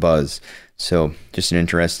out of the Buzz. So just an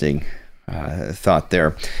interesting thought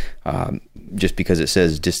there. Just because it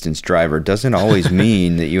says distance driver doesn't always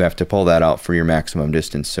mean that you have to pull that out for your maximum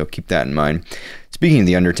distance. So keep that in mind. Speaking of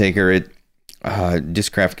the Undertaker,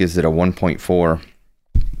 Discraft gives it a 1.4,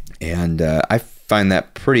 and I find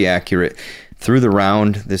that pretty accurate. Through the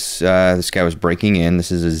round, this guy was breaking in.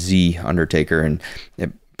 This is a Z Undertaker, and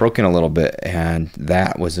it broke in a little bit, and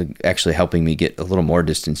that was actually helping me get a little more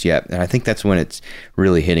distance yet. And I think that's when it's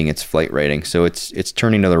really hitting its flight rating. So it's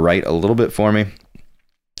turning to the right a little bit for me,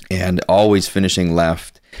 and always finishing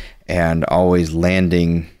left, and always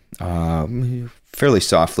landing fairly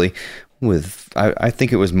softly with, I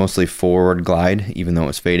think it was mostly forward glide, even though it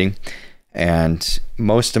was fading. And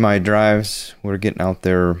most of my drives were getting out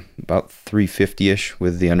there about 350-ish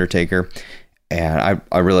with the Undertaker. And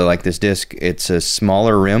I really like this disc. It's a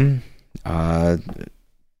smaller rim.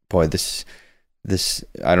 This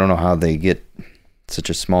I don't know how they get such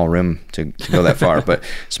a small rim to go that far, but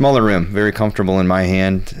smaller rim, very comfortable in my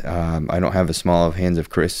hand. I don't have as small of hands of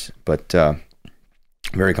Chris, but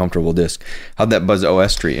very comfortable disc. How'd that Buzz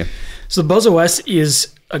OS treat you? So the Buzz OS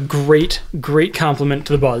is a great complement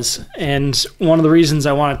to the Buzz. And one of the reasons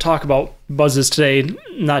I want to talk about Buzzes today,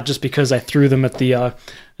 not just because I threw them at the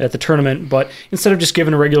tournament, but instead of just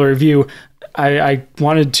giving a regular review, I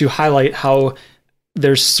wanted to highlight how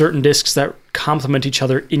there's certain discs that complement each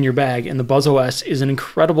other in your bag, and the Buzz OS is an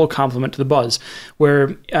incredible complement to the Buzz.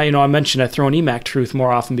 Where I mentioned I throw an EMAC Truth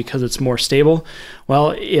more often because it's more stable.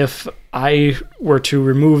 Well, if I were to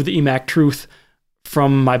remove the EMAC Truth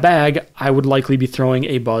from my bag, I would likely be throwing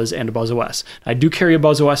a Buzz and a Buzz OS. I do carry a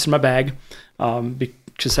Buzz OS in my bag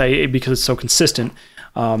because it's so consistent.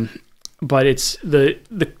 But it's the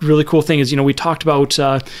really cool thing is, we talked about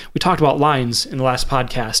lines in the last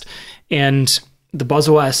podcast, and the Buzz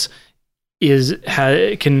OS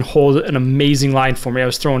can hold an amazing line for me. I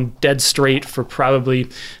was throwing dead straight for probably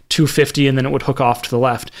 250, and then it would hook off to the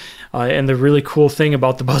left. And the really cool thing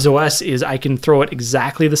about the Buzz OS is I can throw it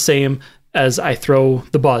exactly the same as I throw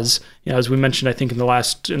the Buzz. As we mentioned, I think in the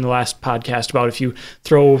last podcast, about if you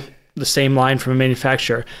throw the same line from a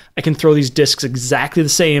manufacturer, I can throw these discs exactly the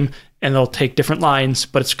same, and they'll take different lines,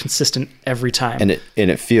 but it's consistent every time. And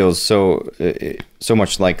it feels so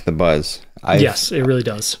much like the Buzz. Yes, it really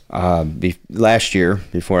does. Last year,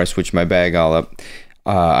 before I switched my bag all up,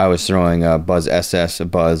 I was throwing a Buzz SS, a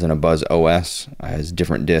Buzz, and a Buzz OS as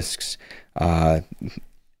different discs. What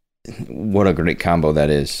a great combo that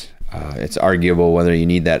is. It's arguable whether you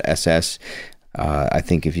need that SS. I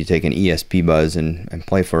think if you take an ESP Buzz and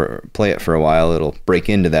play it for a while, it'll break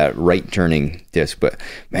into that right turning disc. But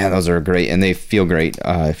man, those are great, and they feel great.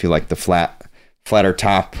 If you like the flatter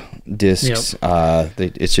top discs, yep.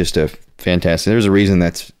 It's just a fantastic. There's a reason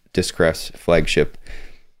that's Discraft's flagship.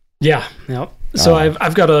 Yeah. Yep. So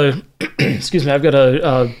I've got a I've got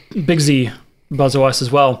a Big Z Buzz OS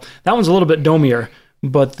as well. That one's a little bit domier,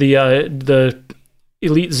 but the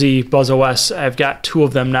Elite Z Buzz OS, I've got two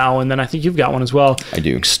of them now, and then I think you've got one as well. I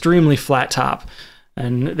do. Extremely flat top,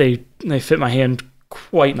 and they fit my hand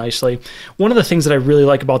quite nicely. One of the things that I really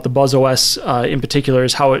like about the Buzz OS in particular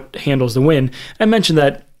is how it handles the wind. I mentioned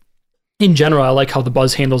that in general, I like how the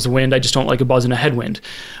Buzz handles the wind. I just don't like a Buzz in a headwind.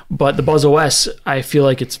 But the Buzz OS, I feel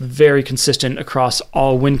like it's very consistent across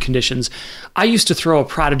all wind conditions. I used to throw a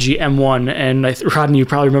Prodigy M1, and Rodney, you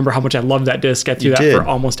probably remember how much I loved that disc. I threw that for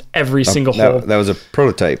almost every single hole. That was a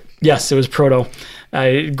prototype. Yes, it was proto.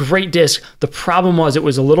 Great disc. The problem was the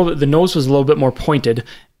nose was a little bit more pointed,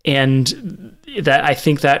 and that I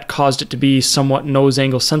think that caused it to be somewhat nose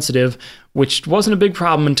angle sensitive, which wasn't a big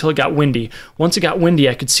problem until it got windy. Once it got windy,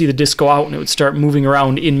 I could see the disc go out, and it would start moving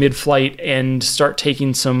around in mid-flight and start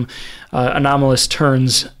taking some anomalous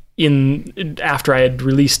turns after I had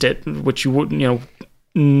released it, which you wouldn't,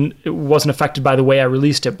 it wasn't affected by the way I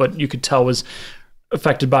released it, but you could tell was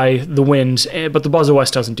affected by the wind. But the Buzz OS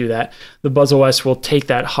doesn't do that. The Buzz OS will take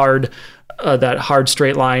that hard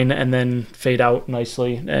straight line and then fade out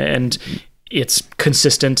nicely, and it's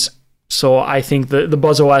consistent. So I think the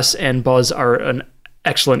Buzz OS and Buzz are an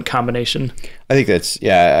excellent combination. I think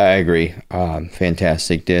I agree.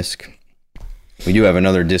 Fantastic disc. We do have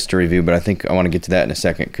another disc to review, but I think I want to get to that in a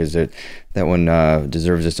second because that one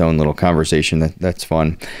deserves its own little conversation. That's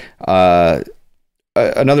fun.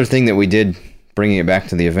 Another thing that we did, bringing it back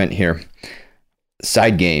to the event here,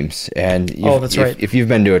 side games. And that's right. If you've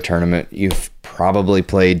been to a tournament, you've probably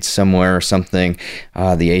played somewhere or something.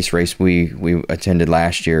 The Ace Race we attended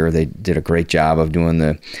last year, they did a great job of doing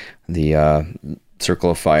the Circle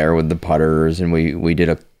of Fire with the putters, and we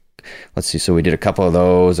did we did a couple of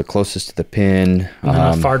those, the closest to the pin, and then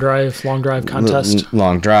a far drive, long drive contest,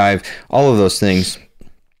 long drive, all of those things.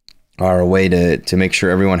 are a way to make sure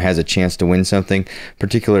everyone has a chance to win something,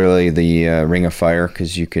 particularly the Ring of Fire,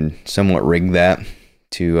 because you can somewhat rig that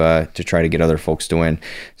to try to get other folks to win.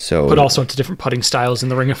 So put all sorts of different putting styles in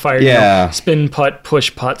the Ring of Fire. Yeah. Spin putt,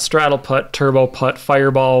 push putt, straddle putt, turbo putt,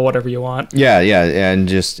 fireball, whatever you want. Yeah,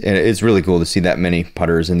 and it's really cool to see that many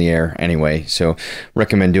putters in the air anyway. So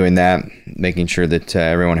recommend doing that, making sure that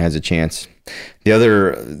everyone has a chance.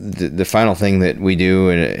 The final thing that we do,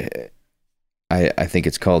 and I think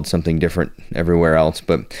it's called something different everywhere else,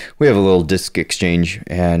 but we have a little disc exchange,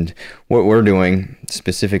 and what we're doing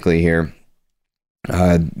specifically here.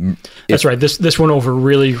 That's right. This went over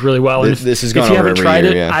really, really well. And this has gone if you over haven't every tried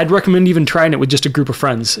year, it, yeah. I'd recommend even trying it with just a group of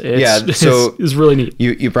friends. It's really neat.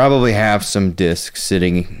 You probably have some discs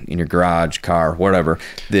sitting in your garage, car, whatever.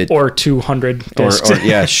 Or 200 discs. Or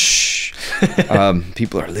yeah, shh.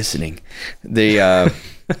 People are listening. I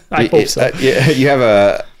hope so. You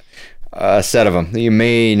have a set of them that you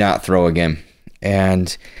may not throw again,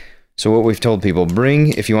 and so what we've told people,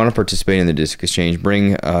 if you want to participate in the disc exchange,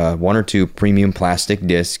 bring 1 or 2 premium plastic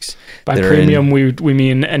discs. By premium, we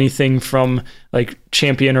mean anything from like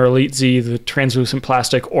Champion or Elite Z, the translucent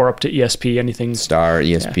plastic, or up to ESP, anything. Star,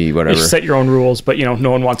 ESP, whatever. You set your own rules, but no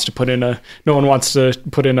one wants to put in a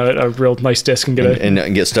real nice disc and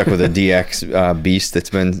get stuck with a DX beast that's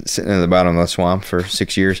been sitting at the bottom of the swamp for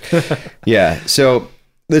 6 years. Yeah, so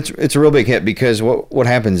it's a real big hit, because what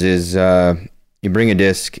happens is you bring a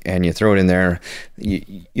disc and you throw it in there.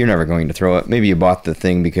 You're never going to throw it. Maybe you bought the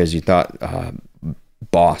thing because you thought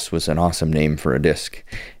Boss was an awesome name for a disc,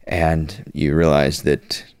 and you realize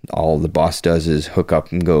that all the Boss does is hook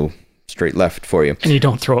up and go straight left for you. And you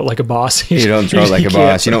don't throw it like a boss. You don't throw it like a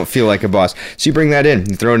boss. You don't feel like a boss. So you bring that in,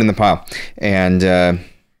 you throw it in the pile, and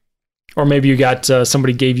or maybe you got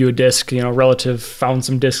somebody gave you a disc. Relative found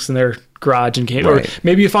some discs in their garage and came. Right. Or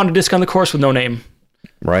maybe you found a disc on the course with no name.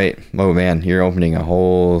 Right. Oh man, you're opening a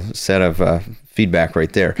whole set of feedback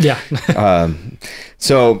right there. Yeah.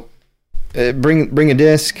 So bring a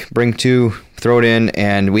disc, bring 2, throw it in,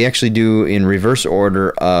 and we actually do in reverse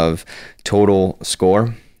order of total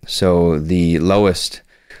score. So the lowest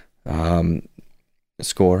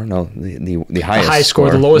score, no, the highest high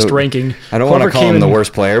score, the lowest ranking. I don't want to call him the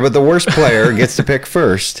worst player, but the worst player gets to pick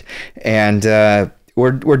first, and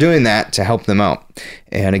we're doing that to help them out.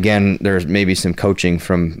 And again, there's maybe some coaching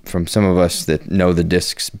from some of us that know the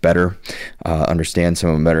discs better, understand some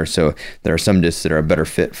of them better. So there are some discs that are a better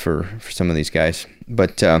fit for some of these guys.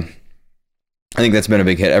 But I think that's been a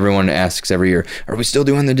big hit. Everyone asks every year, are we still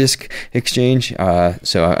doing the disc exchange?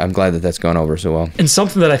 So I'm glad that that's gone over so well. And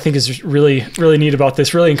something that I think is really, really neat about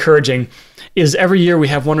this, really encouraging, is every year we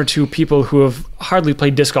have 1 or 2 people who have hardly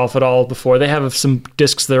played disc golf at all before. They have some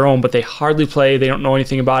discs of their own, but they hardly play. They don't know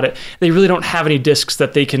anything about it. They really don't have any discs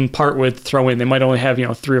that they can part with, throw in. They might only have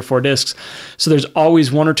 3 or 4 discs. So there's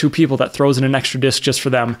always 1 or 2 people that throws in an extra disc just for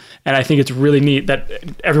them. And I think it's really neat that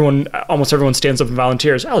almost everyone stands up and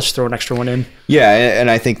volunteers. I'll just throw an extra one in. Yeah,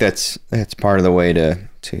 and I think that's part of the way to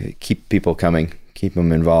keep people coming, keep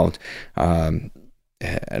them involved. And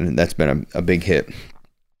that's been a big hit.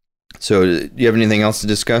 So do you have anything else to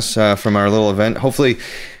discuss from our little event? Hopefully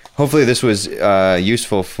this was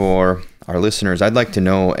useful for our listeners. I'd like to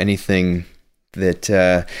know anything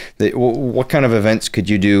that what kind of events could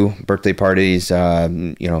you do? Birthday parties,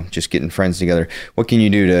 just getting friends together. What can you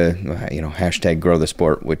do to, hashtag grow the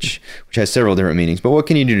sport, which has several different meanings, but what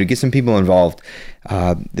can you do to get some people involved?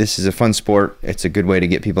 This is a fun sport. It's a good way to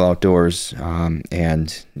get people outdoors,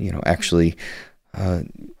 and actually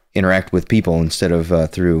interact with people instead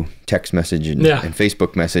of through text message and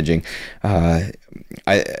Facebook messaging.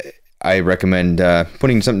 I recommend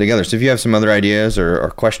putting something together. So if you have some other ideas or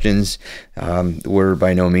questions, we're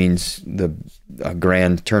by no means the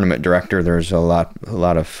grand tournament director. There's a lot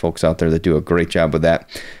of folks out there that do a great job with that.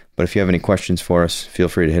 But if you have any questions for us, feel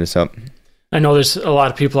free to hit us up. I know there's a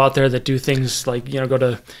lot of people out there that do things like go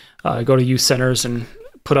to youth centers and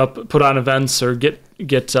put on events or get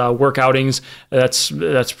work outings. That's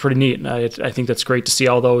pretty neat. And I think that's great to see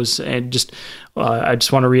all those. And I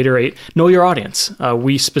just want to reiterate, know your audience.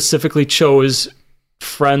 We specifically chose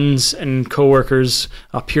friends and coworkers,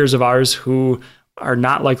 peers of ours who are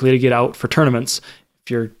not likely to get out for tournaments.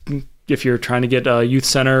 If you're trying to get a youth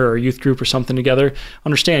center or a youth group or something together,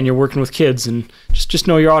 understand you're working with kids, and just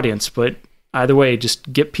know your audience. But either way,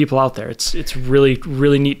 just get people out there. It's really,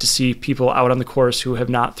 really neat to see people out on the course who have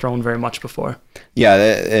not thrown very much before. Yeah,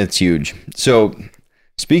 it's huge. So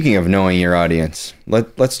speaking of knowing your audience,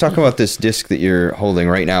 let's talk about this disc that you're holding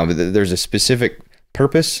right now. There's a specific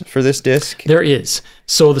purpose for this disc? There is.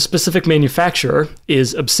 So the specific manufacturer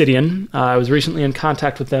is Obsidian. I was recently in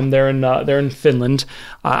contact with them. They're in Finland.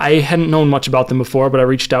 I hadn't known much about them before, but I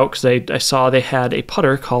reached out because I saw they had a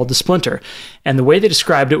putter called the Splinter, and the way they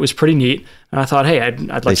described it was pretty neat. And I thought, hey,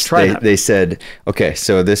 I'd like to try that. They said, okay,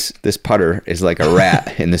 so this putter is like a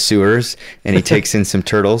rat in the sewers, and he takes in some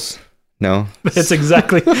turtles. No, that's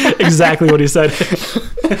exactly what he said.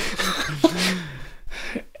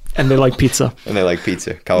 And they like pizza.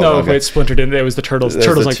 No, wait, Splinter didn't. It was the turtles.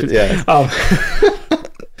 Turtles like pizza. Yeah.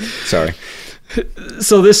 Sorry.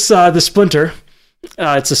 So this the Splinter,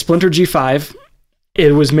 it's a Splinter G5.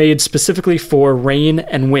 It was made specifically for rain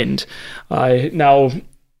and wind. Now,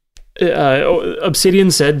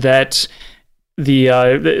 Obsidian said that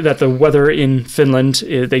the weather in Finland,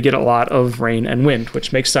 they get a lot of rain and wind,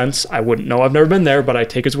 which makes sense. I wouldn't know. I've never been there, but I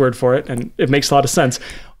take his word for it, and it makes a lot of sense.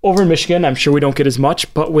 Over in Michigan, I'm sure we don't get as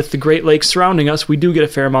much, but with the Great Lakes surrounding us, we do get a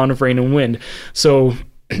fair amount of rain and wind. So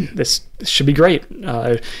this should be great.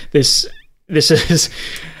 This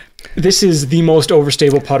is the most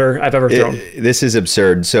overstable putter I've ever thrown. This is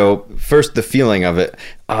absurd. So first, the feeling of it.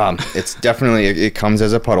 It's definitely, it comes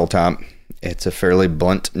as a puddle top. It's a fairly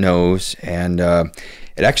blunt nose, and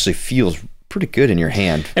it actually feels pretty good in your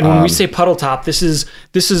hand. And when we say puddle top, this is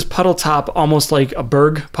puddle top almost like a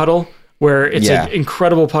Berg puddle, where it's an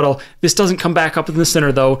incredible puddle. This doesn't come back up in the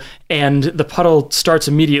center though, and the puddle starts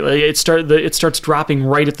immediately. It starts dropping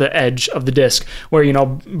right at the edge of the disc, where, you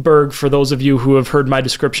know, Berg, for those of you who have heard my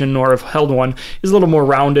description or have held one, is a little more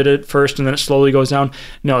rounded at first and then it slowly goes down.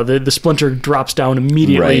 No, the Splinter drops down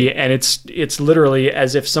immediately, right. And it's literally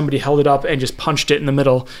as if somebody held it up and just punched it in the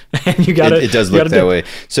middle. And you got it does look that way.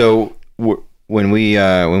 So when we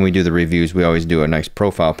do the reviews, we always do a nice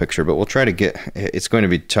profile picture, but we'll try to it's going to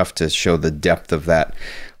be tough to show the depth of that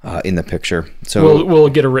in the picture. So we'll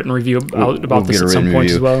get a written review about this at some point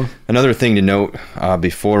as well. Another thing to note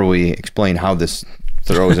before we explain how this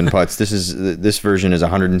throws and putts, this version is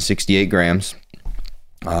 168 grams,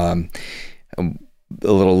 a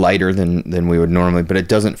little lighter than we would normally, but it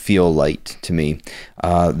doesn't feel light to me.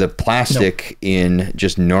 The plastic in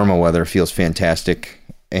just normal weather feels fantastic,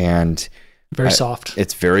 and very soft.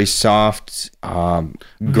 It's very soft,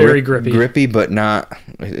 very grippy, but not.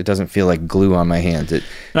 It doesn't feel like glue on my hands. And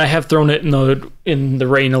I have thrown it in the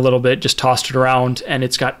rain a little bit, just tossed it around, and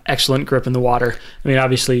it's got excellent grip in the water. I mean,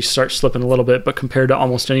 obviously, you start slipping a little bit, but compared to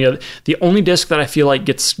almost any other, the only disc that I feel like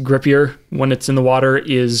gets grippier when it's in the water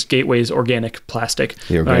is Gateway's organic plastic.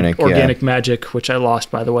 The organic Magic, which I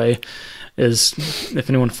lost, by the way, is if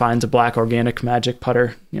anyone finds a black Organic Magic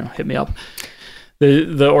putter, hit me up.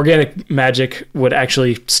 The Organic Magic would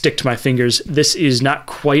actually stick to my fingers. This is not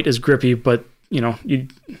quite as grippy, but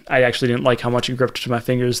I actually didn't like how much it gripped to my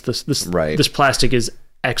fingers. This plastic is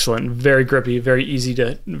excellent, very grippy, very easy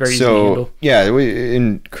to handle. Yeah,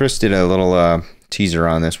 and Chris did a little teaser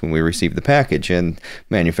on this when we received the package, and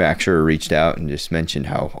manufacturer reached out and just mentioned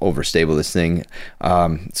how overstable this thing.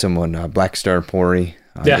 Someone, Black Star Pori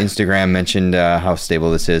on Instagram, mentioned how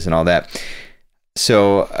stable this is and all that.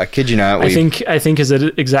 So I kid you not, I think his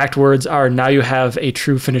exact words are, "Now you have a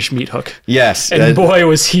true Finnish meat hook." Yes, and boy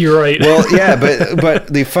was he right. Well, yeah, but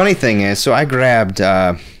the funny thing is, so I grabbed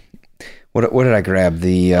what did I grab?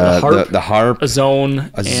 The harp, a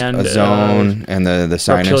zone, and the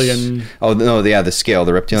sinus. Reptilian. Oh no, the scale,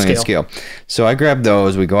 the reptilian scale. So I grabbed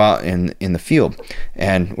those. We go out in the field,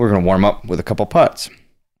 and we're gonna warm up with a couple putts.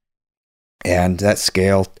 And that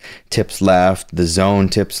scale tips left, the zone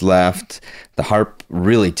tips left, the harp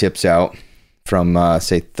really tips out from,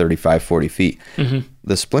 say, 35, 40 feet. Mm-hmm.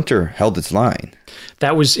 The Splinter held its line.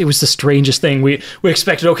 It was the strangest thing. We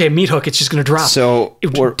expected, okay, meat hook, it's just going to drop. So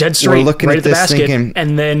we're dead straight, we're looking right at the this basket. thinking,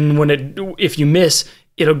 and then if you miss,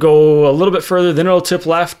 it'll go a little bit further, then it'll tip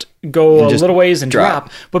left, go a little ways and drop.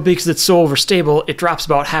 But because it's so overstable, it drops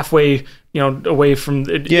about halfway, away from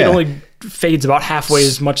it. It only fades about halfway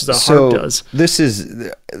as much as a harp does. This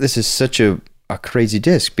is such a crazy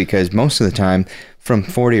disc, because most of the time from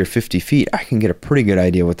 40 or 50 feet I can get a pretty good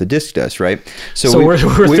idea what the disc does, right? So we were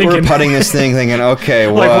putting this thing thinking, okay,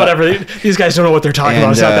 well, like whatever, these guys don't know what they're talking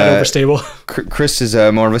about. It's not that overstable. Chris is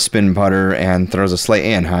more of a spin putter and throws a slight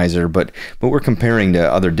Anheuser, but we're comparing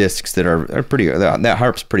to other discs that are pretty. That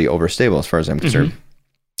harp's pretty overstable as far as I'm concerned.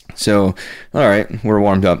 Mm-hmm. So all right, we're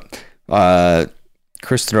warmed up.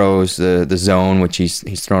 Chris throws the zone, which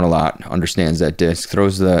he's thrown a lot, understands that disc,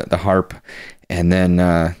 throws the harp, and then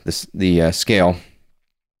the scale,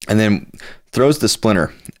 and then throws the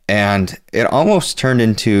Splinter, and it almost turned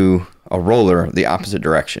into a roller the opposite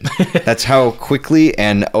direction. That's how quickly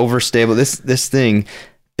and overstable this thing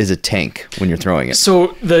is a tank when you're throwing it.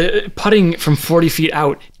 So the putting from 40 feet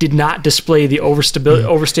out did not display the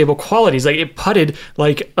overstable qualities. Like it putted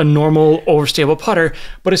like a normal overstable putter,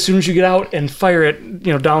 but as soon as you get out and fire it,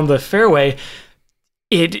 down the fairway,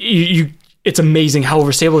 it's amazing how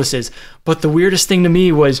overstable this is. But the weirdest thing to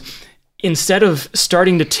me was instead of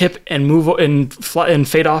starting to tip and move and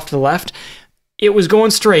fade off to the left, it was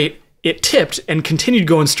going straight. It tipped and continued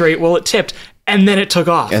going straight. Well, it tipped and then it took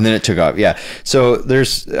off. Yeah. So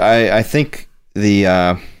there's, I think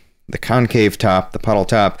the concave top, the puddle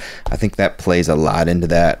top, I think that plays a lot into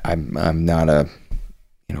that. I'm not a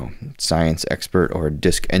science expert or a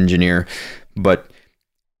disc engineer, but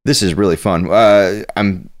this is really fun. I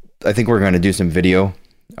think we're going to do some video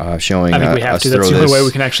showing. I think we have to. That's the only way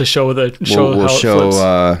we can actually show how it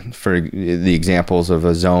flips. For the examples of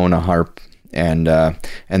a zone, a harp, and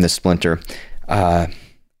the splinter.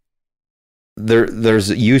 There's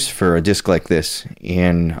use for a disc like this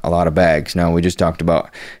in a lot of bags. Now we just talked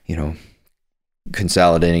about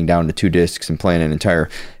consolidating down to 2 discs and playing an entire.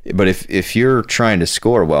 But if you're trying to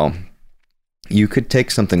score well, you could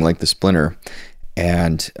take something like the splinter,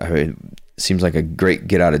 and it seems like a great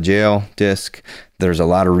get out of jail disc. There's a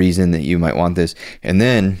lot of reason that you might want this, and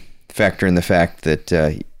then factor in the fact that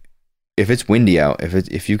if it's windy out,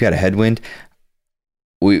 if you've got a headwind,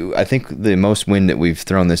 I think the most wind that we've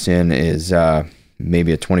thrown this in is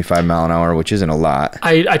maybe a 25 mile an hour, which isn't a lot.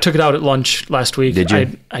 I took it out at lunch last week. Did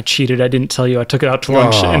you? I cheated. I didn't tell you. I took it out to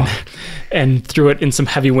lunch and threw it in some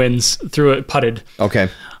heavy winds. Putted. Okay.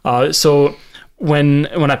 So when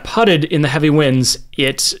I putted in the heavy winds,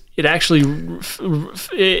 it actually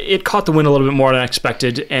it caught the wind a little bit more than I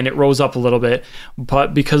expected, and it rose up a little bit.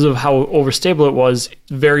 But because of how overstable it was,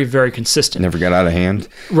 very, very consistent. Never got out of hand.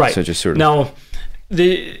 Right. So just sort of now.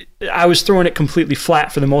 I was throwing it completely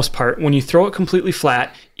flat for the most part. When you throw it completely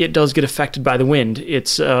flat, it does get affected by the wind.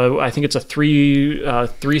 It's I think it's a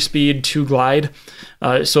 3-speed 2 glide,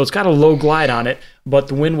 so it's got a low glide on it, but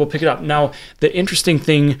the wind will pick it up. Now, the interesting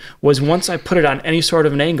thing was once I put it on any sort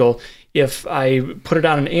of an angle, if I put it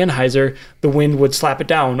on an anhyzer, the wind would slap it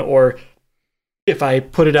down, or if I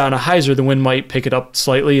put it on a hyzer, the wind might pick it up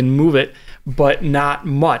slightly and move it, but not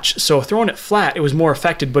much. So throwing it flat, it was more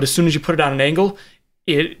affected, but as soon as you put it on an angle,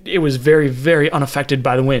 it was very, very unaffected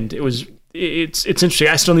by the wind. It's interesting.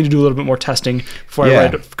 I still need to do a little bit more testing before I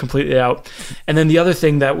let it completely out. And then the other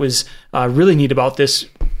thing that was really neat about this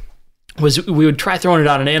was we would try throwing it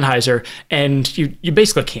on an anhyzer, and you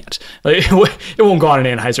basically can't. Like, it won't go on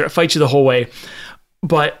an anhyzer. It fights you the whole way.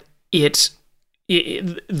 But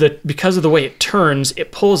because of the way it turns,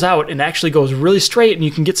 it pulls out and actually goes really straight, and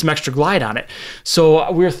you can get some extra glide on it.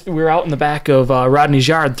 So we were out in the back of Rodney's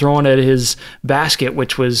yard throwing at his basket,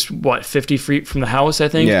 which was 50 feet from the house, I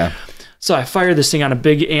think. Yeah. So I fired this thing on a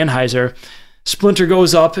big anhyzer. Splinter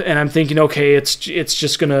goes up, and I'm thinking, okay, it's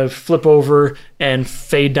just gonna flip over and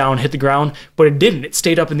fade down, hit the ground, but it didn't. It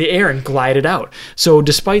stayed up in the air and glided out. So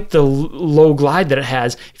despite the low glide that it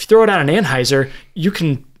has, if you throw it on an anhyzer, you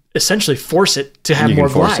can essentially force it to have more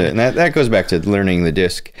glide. And that goes back to learning the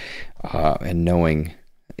disc and knowing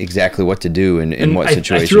exactly what to do in what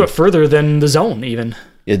situation. I threw it further than the zone even.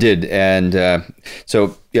 It did. And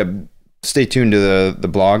so, stay tuned to the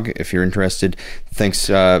blog if you're interested. Thanks,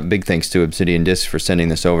 big thanks to Obsidian Discs for sending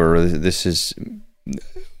this over.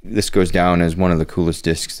 This goes down as one of the coolest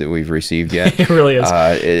discs that we've received yet. It really is.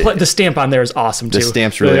 The stamp on there is awesome too. The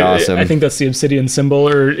stamp's really awesome. I think that's the Obsidian symbol,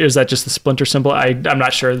 or is that just the Splinter symbol? I'm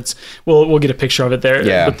not sure. We'll get a picture of it there.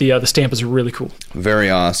 Yeah. But the stamp is really cool. Very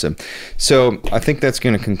awesome. So I think that's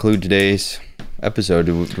going to conclude today's episode.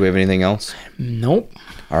 Do we have anything else? Nope.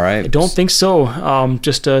 All right. I don't think so.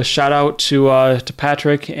 Just a shout out to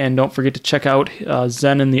Patrick, and don't forget to check out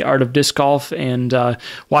Zen and the Art of Disc Golf, and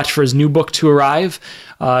watch for his new book to arrive.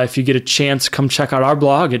 If you get a chance, come check out our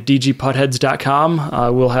blog at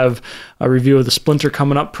dgputtheads.com. We'll have a review of the Splinter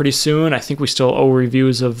coming up pretty soon. I think we still owe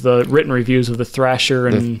written reviews of the Thrasher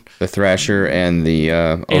and the Thrasher and the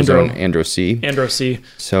Ozone Andro C. Andro C.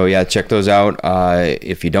 So yeah, check those out.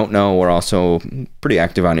 If you don't know, we're also pretty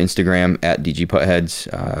active on Instagram at dgputtheads.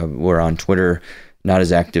 We're on Twitter, not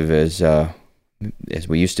as active as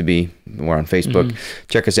we used to be. We're on Facebook. Mm-hmm.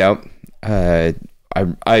 Check us out.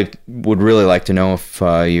 I would really like to know if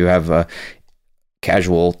you have a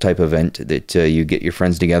casual type event that you get your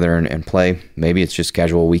friends together and play. Maybe it's just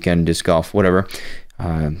casual weekend disc golf, whatever.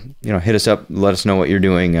 Hit us up. Let us know what you're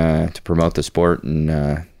doing to promote the sport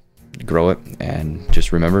and grow it. And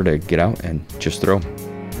just remember to get out and just throw.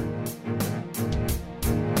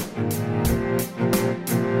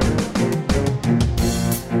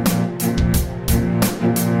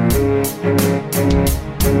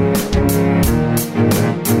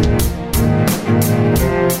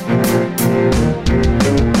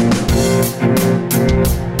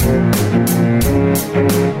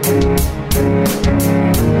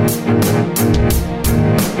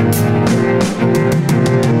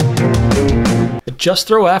 Just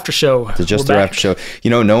Throw after show. The Just Throw after show.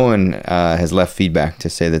 No one has left feedback to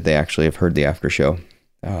say that they actually have heard the after show.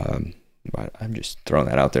 But I'm just throwing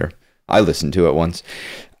that out there. I listened to it once.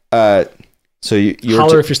 So you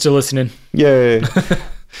holler if you're still listening. Yeah.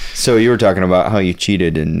 So you were talking about how you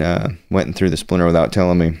cheated and went through the Splinter without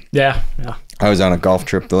telling me. Yeah. I was on a golf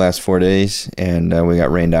trip the last 4 days, and we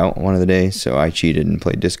got rained out one of the days, so I cheated and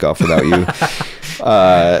played disc golf without you.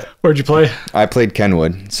 Where'd you play? I played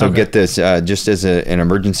Kenwood. So Get this, just as an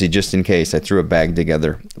emergency, just in case, I threw a bag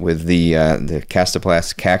together with the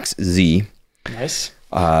Castaplast Cax Z. Nice.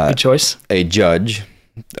 Good choice. A judge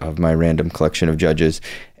of my random collection of judges,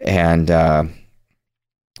 and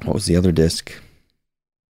what was the other disc?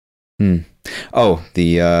 Oh,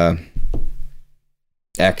 the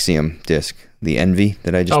Axiom disc, the Envy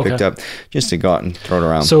that I just picked up, just to go out and throw it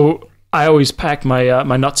around. So I always pack my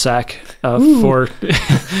my nutsack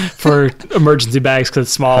for emergency bags because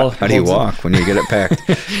it's small. How do you walk when you get it packed?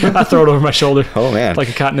 I throw it over my shoulder. Oh man, like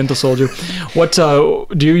a Continental soldier. What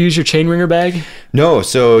do you use your chain ringer bag? No,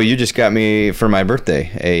 so you just got me for my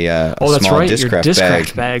birthday a small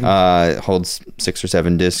Discraft bag. Holds 6 or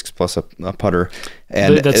 7 discs plus a putter.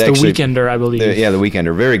 And that's the Weekender, I believe. The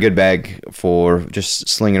Weekender. Very good bag for just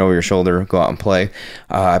sling it over your shoulder, go out and play.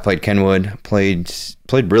 I played Kenwood, played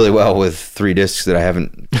really well with 3 discs that I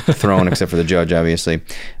haven't thrown except for the judge, obviously.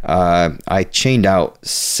 I chained out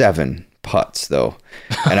 7 putts, though.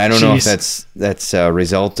 And I don't know if that's a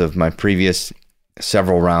result of my previous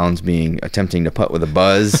several rounds attempting to putt with a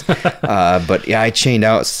buzz. But yeah, I chained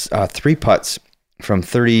out 3 putts from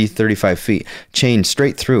 35 feet, chained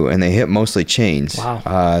straight through, and they hit mostly chains.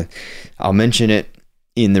 Wow. I'll mention it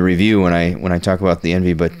in the review when I talk about the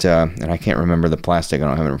Envy, but and I can't remember the plastic. I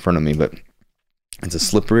don't have it in front of me, but it's a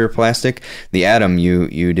slip rear plastic. The Atom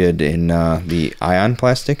you did in the Ion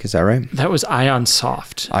plastic, is that right? That was Ion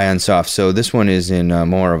Soft. Ion Soft. So this one is in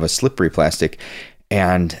more of a slippery plastic,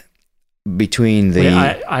 and between the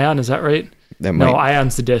Ion, is that right? No,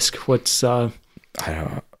 Ion's the disc. What's I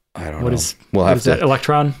don't know. We'll have to.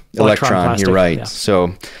 Electron, you're right. Yeah.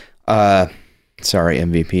 So, sorry,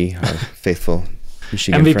 MVP, our faithful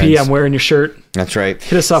Michigan MVP, friends. I'm wearing your shirt. That's right.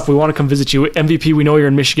 Hit us up. We want to come visit you. MVP, we know you're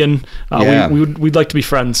in Michigan. We'd like to be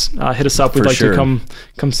friends. Hit us up. We'd like to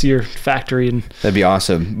come see your factory and that'd be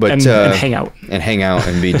awesome. But and hang out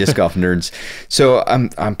and be disc golf nerds. So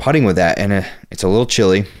I'm putting with that, and it's a little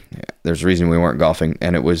chilly. There's a reason we weren't golfing,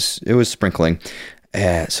 and it was sprinkling,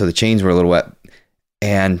 so the chains were a little wet.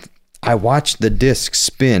 And I watched the disc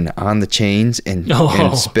spin on the chains and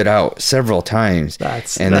spit out several times.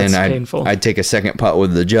 That's painful. I'd take a second putt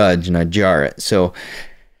with the judge and I'd jar it. So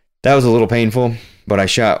that was a little painful, but I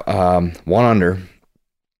shot 1 under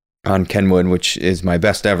on Kenwood, which is my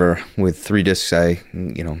best ever with 3 discs. Other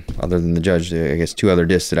than the judge, I guess 2 other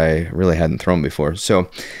discs that I really hadn't thrown before. So,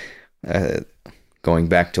 going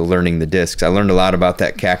back to learning the discs, I learned a lot about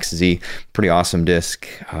that Cax Z. Pretty awesome disc,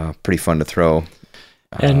 pretty fun to throw.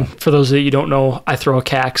 And for those that you don't know, I throw a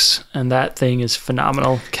Cax, and that thing is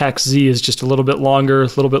phenomenal. Cax Z is just a little bit longer, a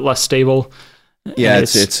little bit less stable. Yeah,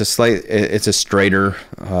 it's a straighter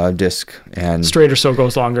disc, and straighter, so it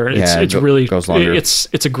goes longer. It really goes longer.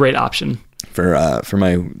 It's a great option for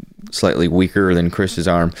my slightly weaker than Chris's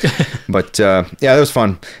arm. But that was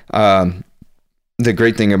fun. The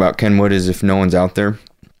great thing about Kenwood is if no one's out there,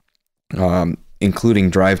 including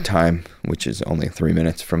drive time, which is only 3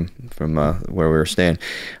 minutes from where we were staying,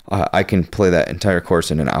 I can play that entire course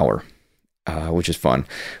in an hour, which is fun.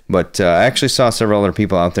 But I actually saw several other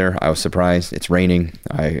people out there. I was surprised. It's raining.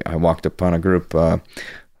 I walked upon a group,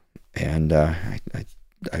 and I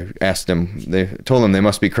asked them. They told them they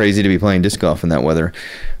must be crazy to be playing disc golf in that weather.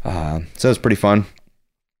 So it was pretty fun.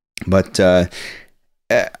 But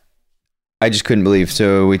I just couldn't believe.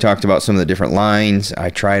 So we talked about some of the different lines. I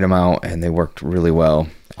tried them out, and they worked really well.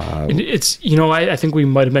 It's I think we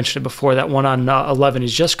might have mentioned it before. That one on 11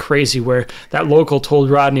 is just crazy. Where that local told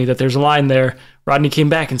Rodney that there's a line there. Rodney came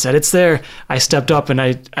back and said it's there. I stepped up and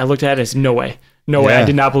I looked at it. I said no way. I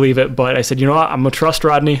did not believe it. But I said, you know what? I'm gonna trust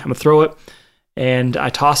Rodney. I'm gonna throw it. And I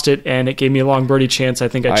tossed it, and it gave me a long birdie chance. I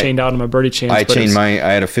think I chained out on my birdie chance. I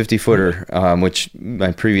had a 50-footer, which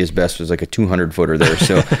my previous best was like a 200-footer there.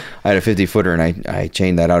 So I had a 50-footer, and I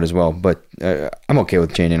chained that out as well. But I'm okay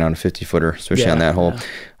with chaining on a 50-footer, especially on that hole.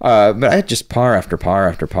 But I had just par after par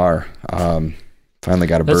after par. Finally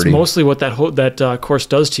got a birdie. That's mostly what that course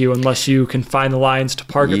does to you, unless you can find the lines to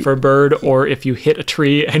park it for a bird, or if you hit a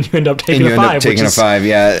tree and you end up taking a 5.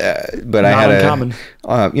 But I had uncommon.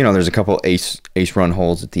 There's a couple ace run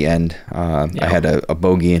holes at the end. I had a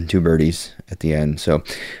bogey and 2 birdies at the end, so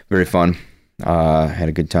very fun. Had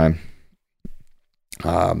a good time.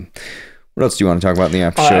 What What else do you want to talk about in the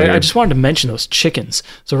after show? I just wanted to mention those chickens.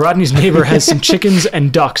 So Rodney's neighbor has some chickens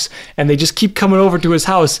and ducks, and they just keep coming over to his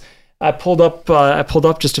house. I pulled up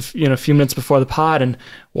just a few minutes before the pod and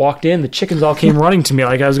walked in. The chickens all came running to me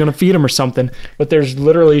like I was going to feed them or something. But there's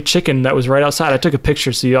literally a chicken that was right outside. I took a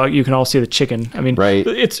picture so you can all see the chicken. I mean, right.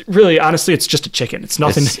 It's really, honestly, it's just a chicken. It's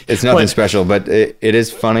nothing. It's nothing special, but it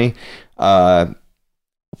is funny.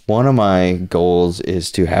 One of my goals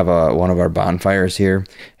is to have one of our bonfires here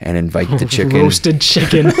and invite the chicken. Roasted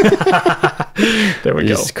chicken. There we go.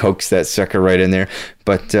 Just coax that sucker right in there.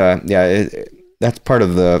 But that's part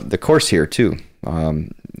of the course here too.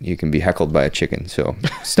 You can be heckled by a chicken. So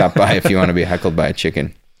stop by if you want to be heckled by a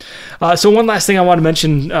chicken. So one last thing I want to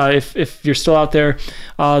mention, if you're still out there,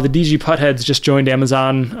 the DG Puttheads just joined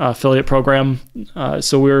Amazon affiliate program.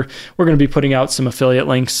 So we're going to be putting out some affiliate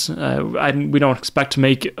links. We don't expect to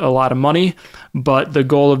make a lot of money, but the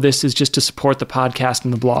goal of this is just to support the podcast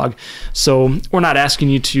and the blog. So we're not asking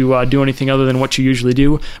you to do anything other than what you usually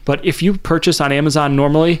do. But if you purchase on Amazon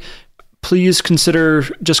normally, please consider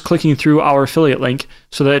just clicking through our affiliate link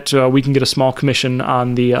so that we can get a small commission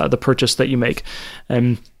on the purchase that you make.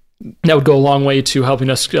 And that would go a long way to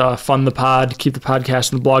helping us fund the pod, keep the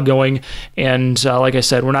podcast and the blog going. And like I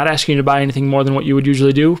said, we're not asking you to buy anything more than what you would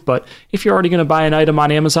usually do. But if you're already going to buy an item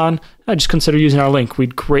on Amazon, just consider using our link.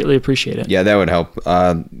 We'd greatly appreciate it. Yeah, that would help.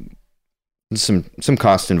 Some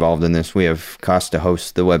cost involved in this. We have cost to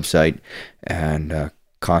host the website and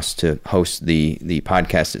cost to host the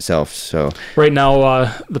podcast itself. So right now,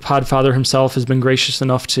 the Podfather himself has been gracious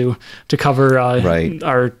enough to cover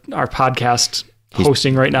our podcast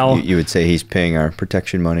hosting right now. You would say he's paying our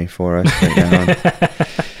protection money for us right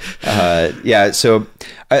now. So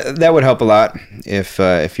that would help a lot if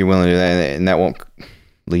you're willing to do that, and that won't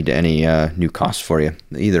lead to any new costs for you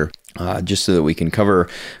either. Just so that we can cover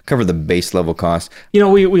the base level costs.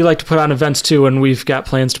 We like to put on events too, and we've got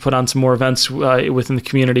plans to put on some more events within the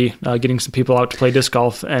community, getting some people out to play disc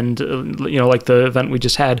golf. And like the event we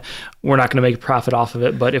just had, we're not going to make a profit off of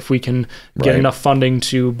it, but if we can get enough funding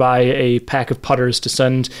to buy a pack of putters to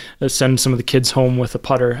send some of the kids home with a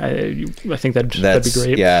putter, I think that'd be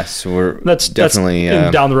great. Yes, that's definitely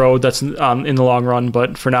down the road. That's in the long run,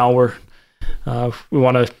 but for now we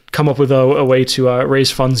want to come up with a way to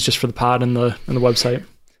raise funds just for the pod and the website.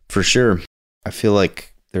 For sure. I feel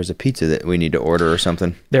like there's a pizza that we need to order or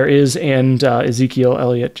something. There is, and Ezekiel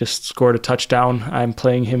Elliott just scored a touchdown. I'm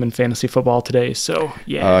playing him in fantasy football today, so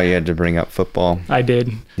yeah. Oh, you had to bring up football. I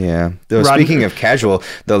did. Yeah. Though, speaking of casual,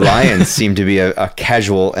 the Lions seem to be a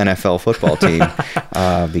casual NFL football team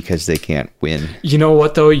because they can't win. You know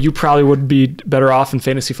what, though? You probably would be better off in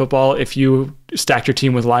fantasy football if you stacked your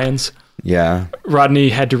team with Lions. Yeah. Rodney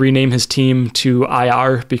had to rename his team to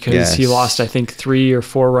IR because he lost, I think, 3 or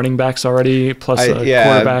 4 running backs already, plus a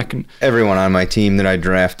quarterback. And everyone on my team that I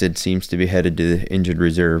drafted seems to be headed to the injured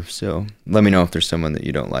reserve. So let me know if there's someone that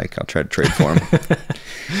you don't like. I'll try to trade for him.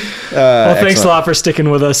 Well, thanks a lot for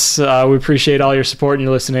sticking with us. We appreciate all your support and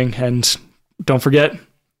your listening. And don't forget,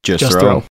 just throw.